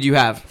 how many do you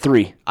have?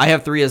 3. I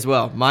have 3 as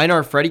well. Mine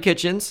are Freddie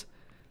Kitchens,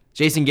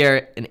 Jason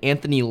Garrett, and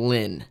Anthony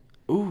Lynn.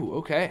 Ooh,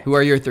 okay. Who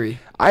are your 3?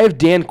 I have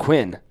Dan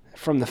Quinn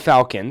from the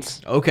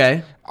Falcons.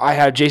 Okay. I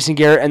have Jason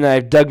Garrett, and then I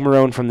have Doug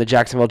Marrone from the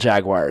Jacksonville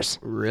Jaguars.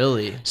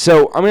 Really?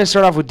 So I'm going to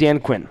start off with Dan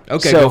Quinn.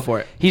 Okay, So go for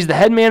it. He's the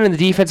head man and the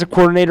defensive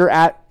coordinator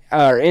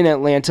in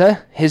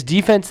Atlanta. His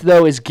defense,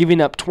 though, is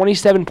giving up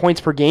 27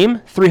 points per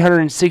game,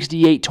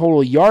 368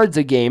 total yards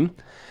a game.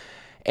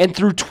 And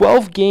through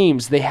 12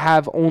 games, they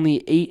have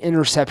only 8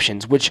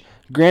 interceptions, which,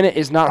 granted,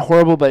 is not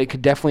horrible, but it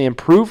could definitely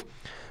improve.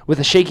 With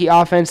a shaky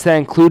offense that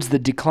includes the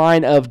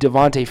decline of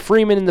Devontae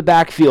Freeman in the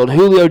backfield,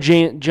 Julio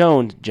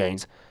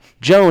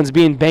Jones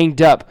being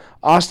banged up,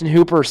 Austin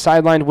Hooper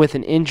sidelined with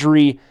an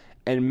injury,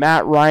 and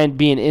Matt Ryan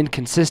being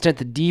inconsistent,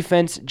 the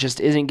defense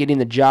just isn't getting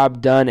the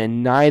job done,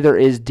 and neither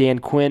is Dan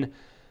Quinn.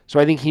 So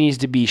I think he needs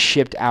to be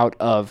shipped out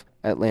of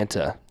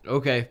Atlanta.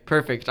 Okay,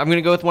 perfect. I'm going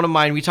to go with one of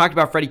mine. We talked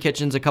about Freddie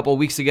Kitchens a couple of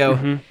weeks ago.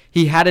 Mm-hmm.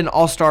 He had an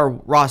all-star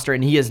roster,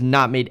 and he has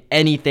not made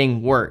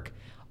anything work.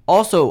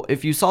 Also,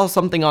 if you saw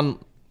something on,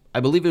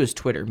 I believe it was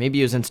Twitter, maybe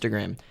it was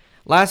Instagram,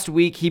 last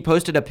week he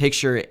posted a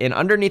picture, and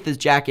underneath his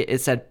jacket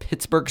it said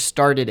Pittsburgh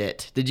started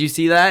it. Did you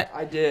see that?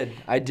 I did.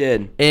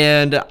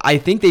 And I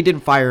think they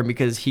didn't fire him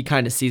because he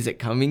kind of sees it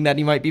coming that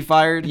he might be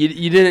fired.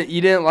 You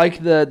didn't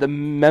like the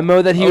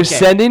memo that he was Okay.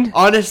 sending?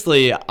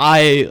 Honestly,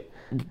 I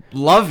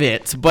love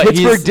it, but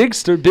Pittsburgh did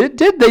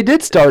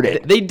start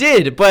it. they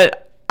did,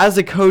 but as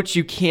a coach,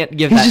 you can't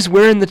give He's that. just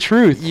wearing the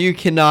truth. You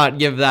cannot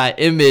give that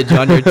image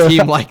on your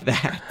team like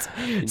that.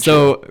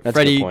 So That's a good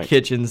Freddie point.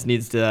 Kitchens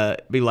needs to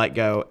be let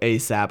go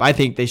ASAP. I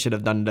think they should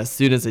have done it as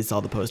soon as they saw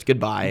the post.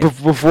 Goodbye.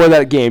 Before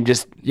that game,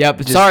 just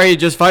Sorry,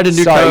 just find a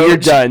new sorry,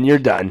 coach. you're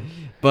done.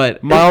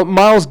 But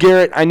Miles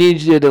Garrett, I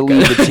need you to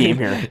lead the team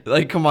here.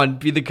 like, come on,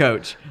 be the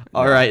coach.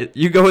 All right,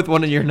 you go with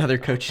one of your another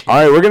coach. All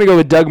right, we're going to go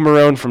with Doug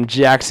Marrone from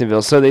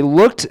Jacksonville. So they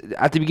looked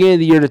at the beginning of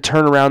the year to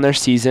turn around their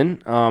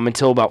season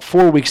until about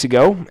 4 weeks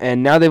ago,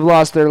 and now they've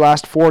lost their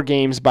last 4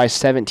 games by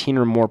 17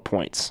 or more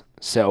points.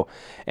 So,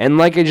 and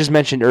like I just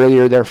mentioned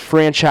earlier, their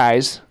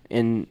franchise,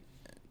 in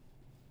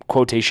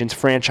quotations,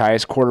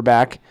 franchise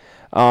quarterback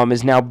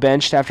is now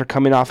benched after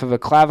coming off of a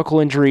clavicle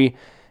injury.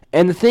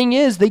 And the thing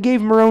is, they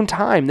gave Marrone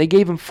time. They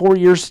gave him 4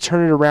 years to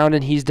turn it around,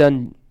 and he's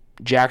done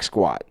jack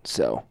squat.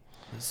 So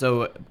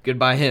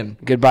goodbye him.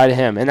 Goodbye to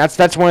him. And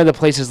that's one of the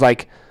places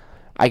like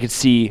I could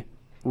see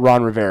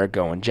Ron Rivera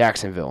going,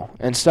 Jacksonville,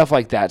 and stuff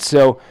like that.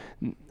 So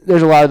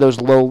there's a lot of those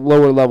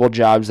lower level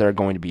jobs that are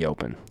going to be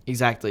open.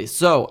 Exactly.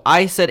 So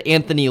I said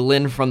Anthony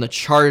Lynn from the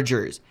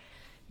Chargers.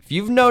 If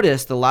you've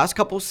noticed, the last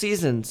couple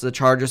seasons, the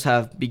Chargers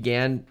have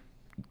began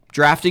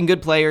drafting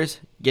good players,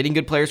 getting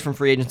good players from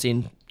free agency,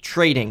 and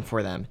trading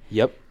for them.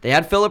 Yep. They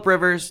had Phillip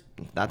Rivers.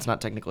 That's not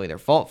technically their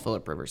fault.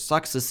 Phillip Rivers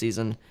sucks this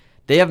season.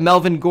 They have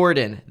Melvin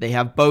Gordon. They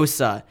have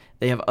Bosa.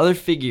 They have other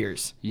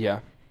figures, Yeah.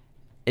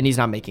 and he's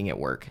not making it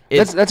work.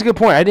 That's a good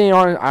point.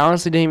 I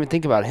honestly didn't even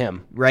think about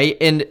him. Right?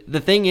 And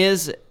the thing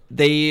is,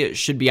 they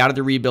should be out of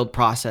the rebuild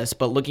process,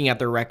 but looking at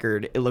their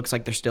record, it looks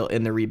like they're still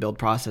in the rebuild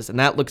process, and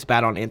that looks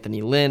bad on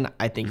Anthony Lynn.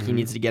 I think he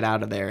needs to get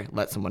out of there,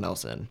 let someone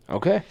else in.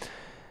 Okay.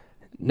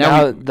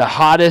 Now the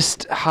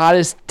hottest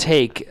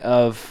take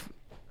of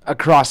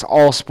across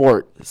all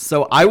sport.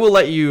 So I will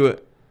let you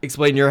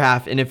explain your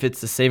half, and if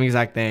it's the same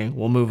exact thing,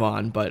 we'll move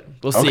on, but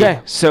we'll see.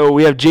 Okay, so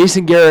we have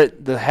Jason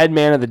Garrett, the head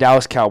man of the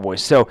Dallas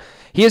Cowboys. So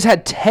he has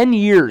had 10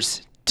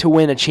 years to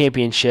win a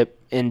championship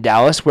in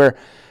Dallas,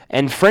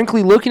 and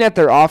frankly, looking at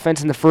their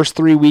offense in the first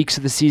 3 weeks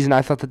of the season,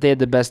 I thought that they had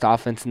the best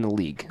offense in the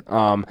league.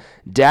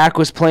 Dak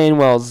was playing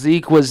well.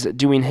 Zeke was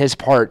doing his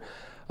part.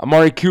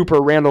 Amari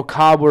Cooper, Randall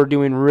Cobb were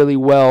doing really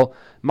well.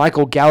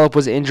 Michael Gallup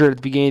was injured at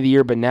the beginning of the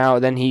year, but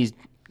then he's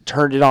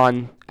turned it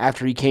on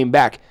after he came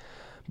back.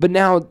 But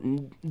now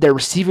their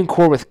receiving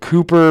core with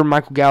Cooper,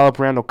 Michael Gallup,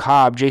 Randall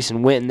Cobb,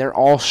 Jason Witten, they're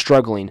all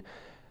struggling.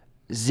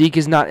 Zeke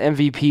is not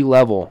MVP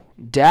level.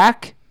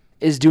 Dak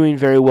is doing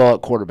very well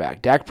at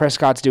quarterback. Dak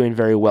Prescott's doing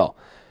very well.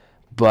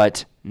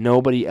 But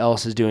nobody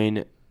else is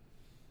doing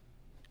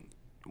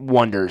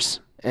wonders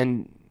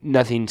and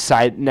nothing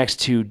side next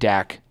to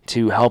Dak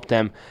to help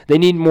them. They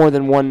need more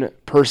than one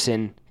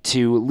person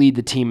to lead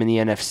the team in the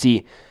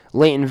NFC.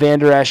 Leighton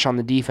Vander Esch on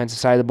the defensive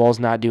side of the ball is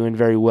not doing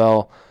very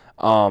well.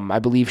 I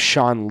believe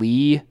Sean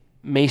Lee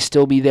may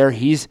still be there.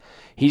 He's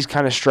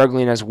kind of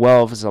struggling as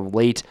well as of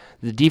late.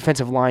 The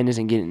defensive line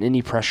isn't getting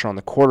any pressure on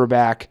the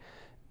quarterback.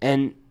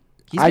 And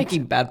he's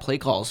making bad play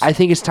calls. I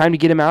think it's time to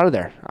get him out of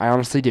there. I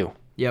honestly do.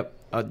 Yep.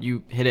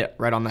 You hit it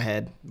right on the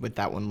head with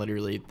that one,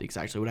 literally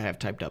exactly what I have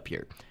typed up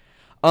here.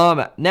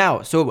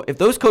 Now, so if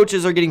those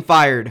coaches are getting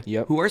fired,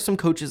 who are some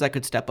coaches that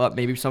could step up?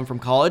 Maybe some from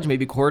college,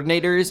 maybe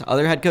coordinators,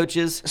 other head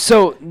coaches?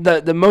 So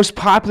the most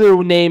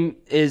popular name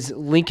is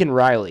Lincoln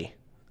Riley.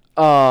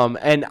 So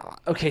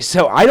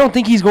I don't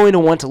think he's going to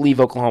want to leave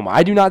Oklahoma.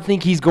 I do not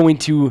think he's going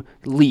to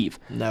leave.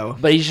 No.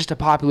 But he's just a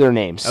popular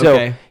name.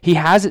 So he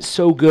has it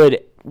so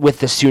good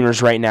with the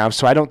Sooners right now,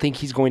 so I don't think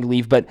he's going to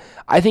leave. But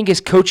I think his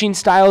coaching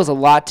style is a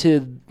lot to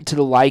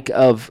the like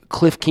of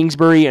Cliff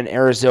Kingsbury in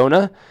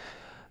Arizona.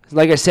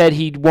 Like I said,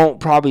 he won't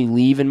probably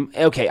leave. And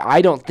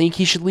I don't think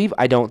he should leave.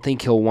 I don't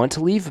think he'll want to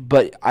leave,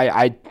 but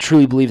I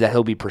truly believe that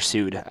he'll be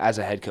pursued as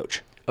a head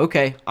coach.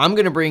 Okay, I'm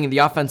going to bring the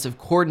offensive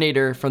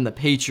coordinator from the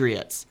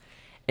Patriots.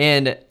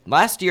 And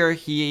last year,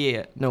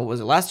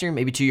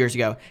 maybe 2 years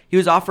ago, he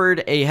was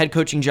offered a head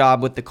coaching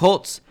job with the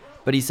Colts,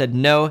 but he said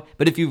no.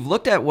 But if you've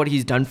looked at what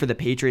he's done for the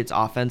Patriots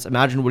offense,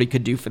 imagine what he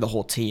could do for the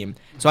whole team.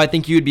 So I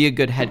think he would be a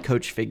good head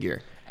coach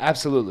figure.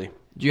 Absolutely.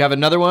 Do you have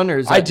another one? Or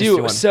is that I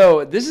do.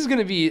 So this is going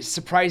to be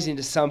surprising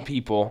to some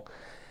people.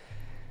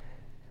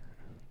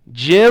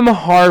 Jim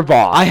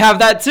Harbaugh. I have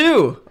that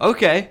too.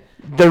 Okay.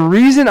 The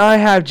reason I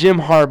have Jim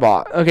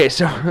Harbaugh. Okay,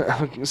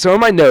 so in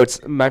my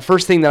notes, my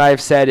first thing that I have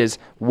said is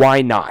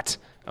why not?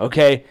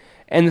 Okay?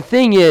 And the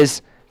thing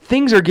is,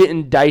 things are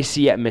getting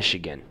dicey at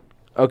Michigan.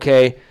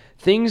 Okay?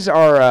 Things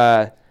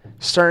are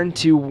starting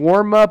to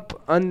warm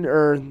up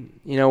under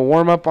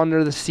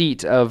the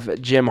seat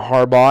of Jim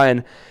Harbaugh,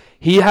 and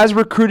he has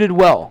recruited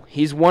well.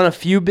 He's won a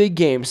few big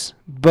games,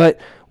 but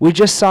we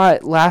just saw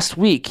it last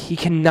week. He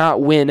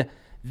cannot win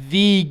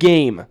the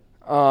game.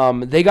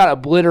 They got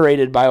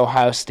obliterated by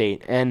Ohio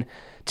State, and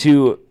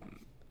to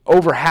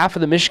over half of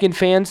the Michigan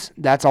fans,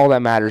 that's all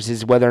that matters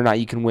is whether or not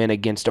you can win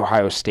against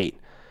Ohio State.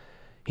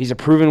 He's a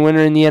proven winner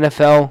in the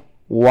NFL.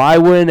 Why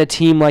wouldn't a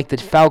team like the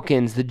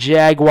Falcons, the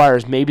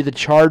Jaguars, maybe the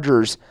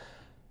Chargers,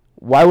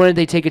 why wouldn't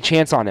they take a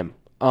chance on him?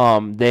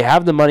 They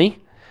have the money.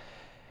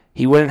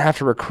 He wouldn't have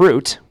to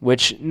recruit,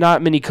 which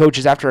not many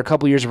coaches, after a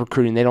couple years of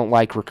recruiting, they don't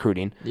like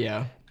recruiting.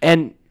 Yeah.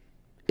 And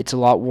it's a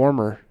lot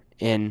warmer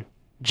in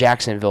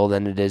Jacksonville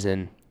than it is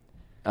in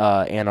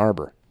Ann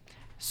Arbor.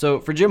 So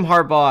for Jim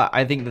Harbaugh,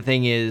 I think the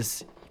thing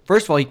is,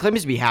 first of all, he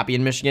claims to be happy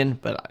in Michigan,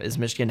 but is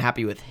Michigan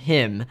happy with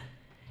him?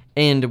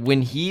 And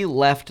when he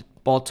left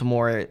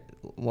Baltimore,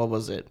 what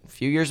was it, a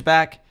few years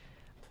back,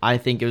 I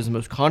think it was the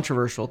most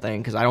controversial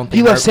thing because I don't think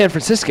he left San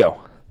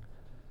Francisco.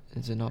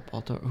 Is it not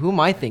Baltimore? Who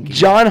am I thinking?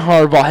 John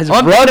Harbaugh, his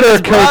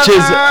brother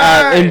coaches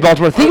in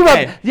Baltimore. Think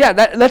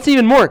about, that's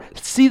even more.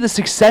 See the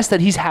success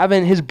that he's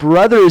having, his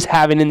brother is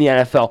having in the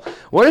NFL.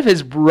 What if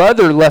his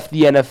brother left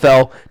the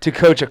NFL to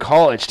coach a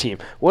college team?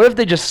 What if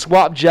they just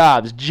swapped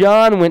jobs?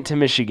 John went to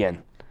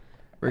Michigan.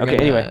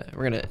 Anyway.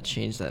 We're going to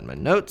change that in my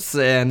notes.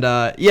 And,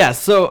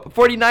 so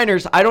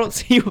 49ers, I don't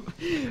see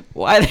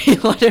why they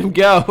let him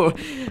go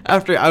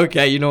after.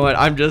 Okay, you know what?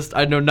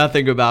 I know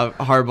nothing about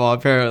Harbaugh,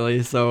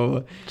 apparently.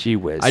 So, gee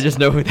whiz. I just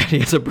know that he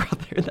has a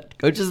brother that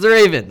coaches the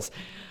Ravens.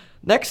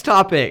 Next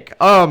topic.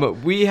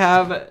 We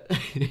have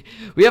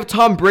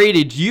Tom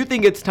Brady. Do you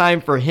think it's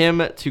time for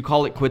him to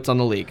call it quits on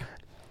the league?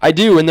 I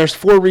do, and there's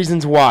 4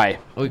 reasons why.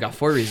 Oh, we got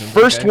 4 reasons.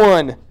 First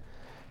one.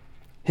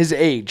 His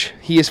age.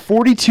 He is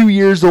 42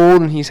 years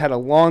old, and he's had a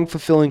long,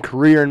 fulfilling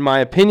career, in my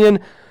opinion.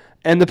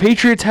 And the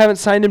Patriots haven't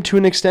signed him to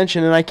an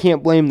extension, and I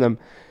can't blame them.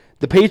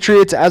 The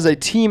Patriots, as a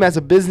team, as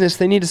a business,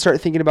 they need to start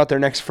thinking about their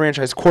next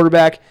franchise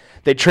quarterback.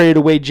 They traded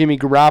away Jimmy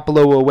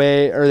Garoppolo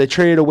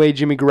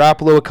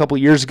a couple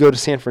years ago to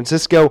San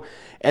Francisco.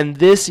 And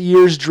this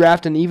year's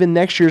draft and even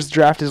next year's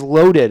draft is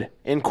loaded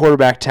in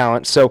quarterback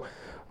talent. So,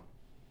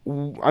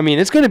 I mean,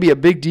 it's going to be a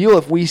big deal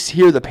if we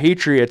hear the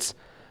Patriots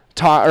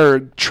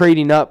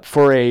trading up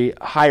for a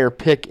higher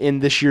pick in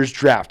this year's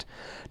draft.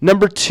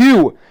 Number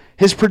 2,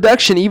 his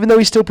production, even though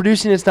he's still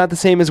producing, it's not the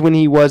same as when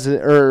he was,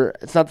 or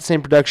it's not the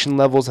same production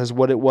levels as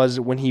what it was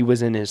when he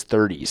was in his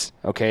 30s.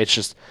 Okay, it's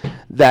just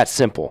that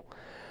simple.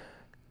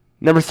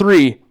 Number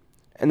 3,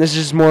 and this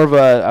is just more of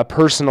a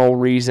personal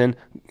reason,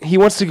 he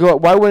wants to go.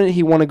 Why wouldn't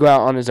he want to go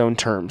out on his own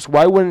terms?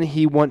 Why wouldn't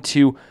he want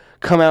to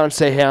come out and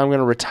say, hey, I'm going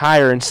to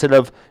retire, instead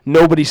of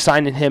nobody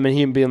signing him and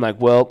him being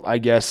like, well, I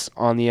guess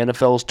on the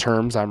NFL's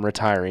terms, I'm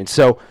retiring.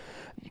 So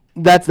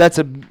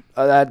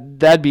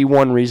that'd be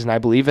one reason, I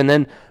believe. And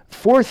then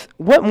 4th,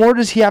 what more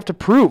does he have to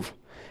prove?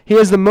 He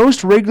has the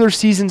most regular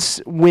season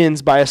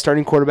wins by a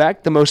starting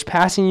quarterback, the most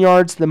passing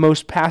yards, the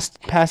most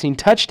passing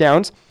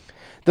touchdowns,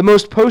 the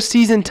most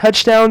postseason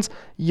touchdowns,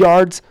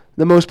 yards,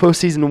 the most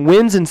postseason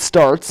wins and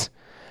starts,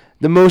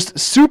 the most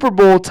Super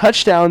Bowl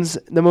touchdowns,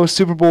 the most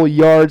Super Bowl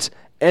yards,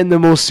 and the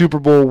most Super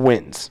Bowl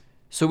wins.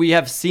 So we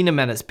have seen him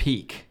at his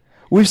peak.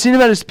 We've seen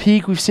him at his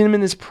peak. We've seen him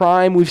in his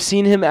prime. We've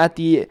seen him at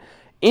the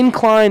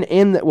incline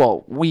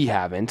well, we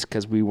haven't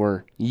because we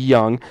were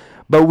young,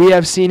 but we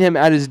have seen him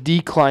at his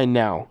decline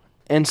now.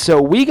 And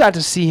so we got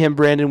to see him,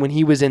 Brandon, when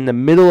he was in the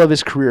middle of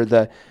his career,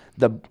 the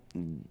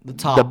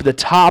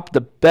top,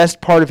 the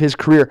best part of his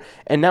career.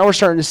 And now we're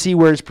starting to see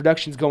where his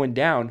production's going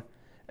down.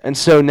 And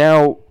so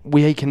now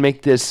we can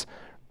make this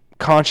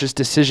conscious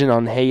decision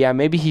on, hey, yeah,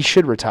 maybe he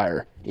should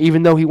retire,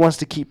 even though he wants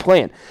to keep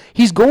playing.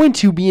 He's going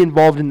to be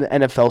involved in the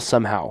NFL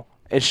somehow.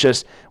 It's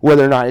just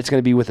whether or not it's going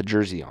to be with a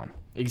jersey on.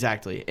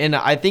 Exactly. And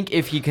I think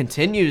if he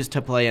continues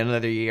to play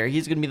another year,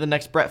 he's going to be the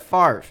next Brett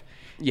Favre.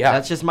 Yeah.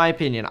 That's just my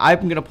opinion. I'm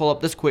going to pull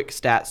up this quick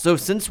stat. So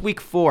since week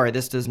 4,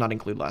 this does not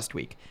include last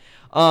week,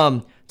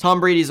 Tom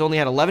Brady's only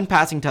had 11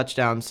 passing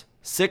touchdowns,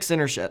 6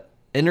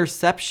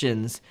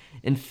 interceptions,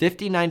 and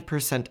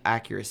 59%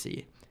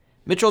 accuracy.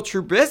 Mitchell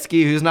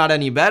Trubisky, who's not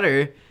any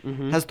better,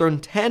 has thrown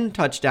 10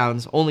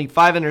 touchdowns, only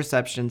 5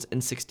 interceptions,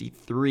 and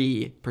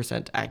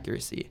 63%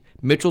 accuracy.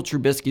 Mitchell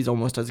Trubisky's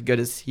almost as good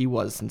as he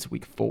was since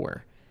week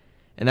 4.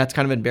 And that's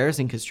kind of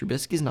embarrassing because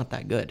Trubisky's not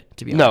that good,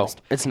 to be honest.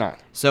 No, it's not.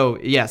 So,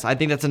 yes, I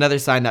think that's another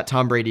sign that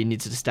Tom Brady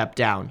needs to step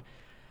down.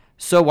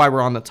 So, while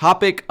we're on the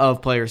topic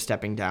of players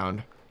stepping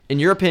down, in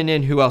your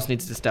opinion, who else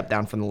needs to step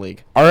down from the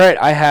league? All right,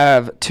 I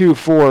have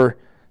 7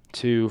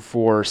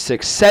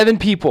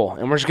 people,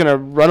 and we're just going to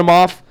run them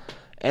off,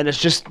 and it's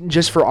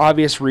just for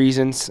obvious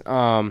reasons.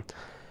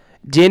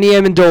 Danny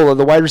Amendola,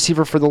 the wide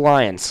receiver for the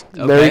Lions.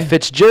 Okay. Larry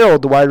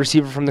Fitzgerald, the wide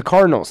receiver from the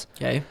Cardinals.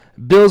 Okay.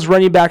 Bills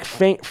running back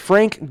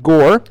Frank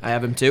Gore. I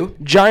have him too.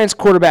 Giants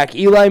quarterback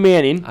Eli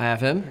Manning. I have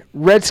him.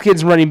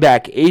 Redskins running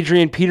back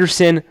Adrian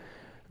Peterson.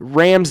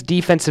 Rams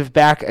defensive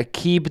back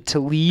Aqib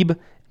Talib.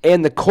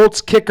 And the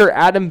Colts kicker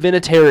Adam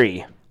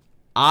Vinatieri.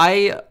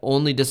 I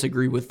only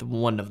disagree with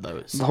one of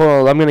those. Hold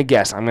on, I'm going to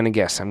guess.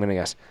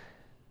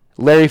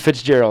 Larry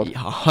Fitzgerald.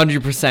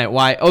 100%.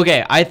 Why?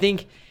 Okay, I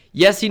think,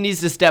 yes, he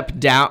needs to step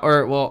down.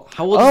 Or, well,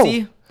 how old is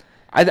he?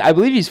 I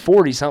believe he's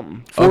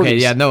 40-something. Okay,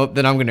 yeah, no,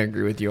 then I'm going to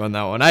agree with you on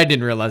that one. I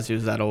didn't realize he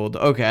was that old.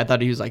 Okay, I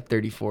thought he was like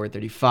 34,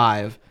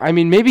 35. I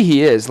mean, maybe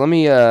he is. Let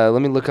me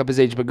look up his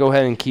age, but go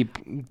ahead and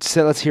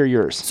let's hear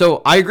yours.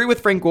 So, I agree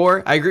with Frank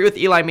Gore. I agree with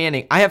Eli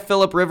Manning. I have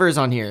Phillip Rivers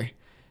on here.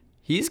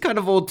 He's kind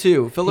of old,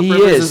 too. Phillip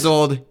Rivers is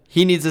old.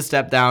 He needs to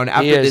step down.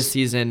 After this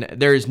season,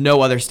 there is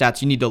no other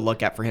stats you need to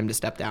look at for him to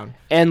step down.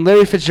 And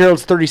Larry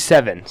Fitzgerald's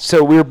 37,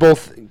 so we were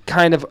both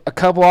kind of a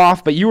couple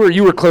off, but you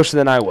were closer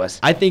than I was.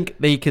 I think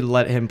they could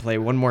let him play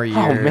one more year.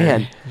 Oh,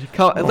 man.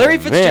 Larry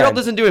Fitzgerald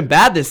isn't doing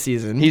bad this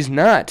season. He's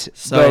not.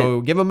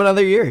 So give him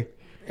another year.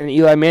 And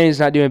Eli Manning's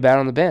not doing bad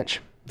on the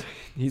bench.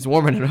 He's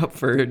warming it up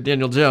for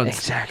Daniel Jones.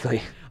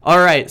 Exactly. All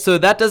right, so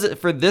that does it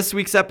for this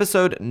week's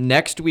episode.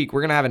 Next week,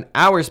 we're going to have an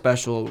hour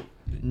special.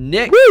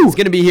 Nick is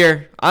going to be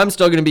here. I'm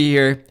still going to be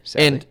here.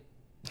 Sadly. And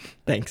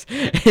thanks.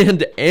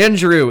 And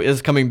Andrew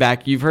is coming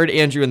back. You've heard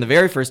Andrew in the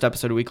very first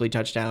episode of Weekly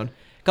Touchdown.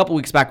 A couple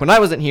weeks back when I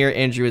wasn't here,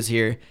 Andrew is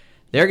here.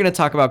 They're going to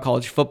talk about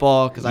college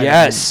football because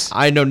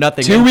I know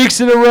nothing. 2 weeks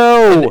in a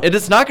row. And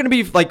it's not going to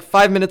be like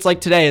 5 minutes like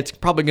today. It's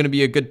probably going to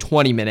be a good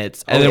 20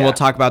 minutes. And then we'll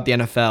talk about the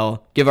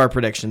NFL, give our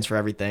predictions for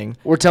everything.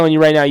 We're telling you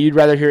right now, you'd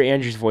rather hear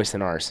Andrew's voice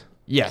than ours.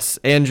 Yes,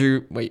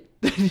 Andrew. Wait.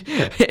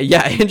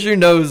 Yeah, Andrew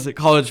knows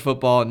college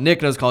football.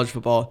 Nick knows college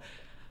football.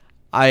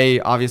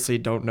 I obviously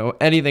don't know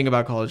anything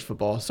about college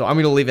football, so I'm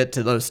going to leave it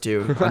to those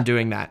two on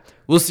doing that.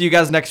 We'll see you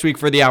guys next week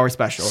for the hour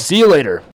special. See you later.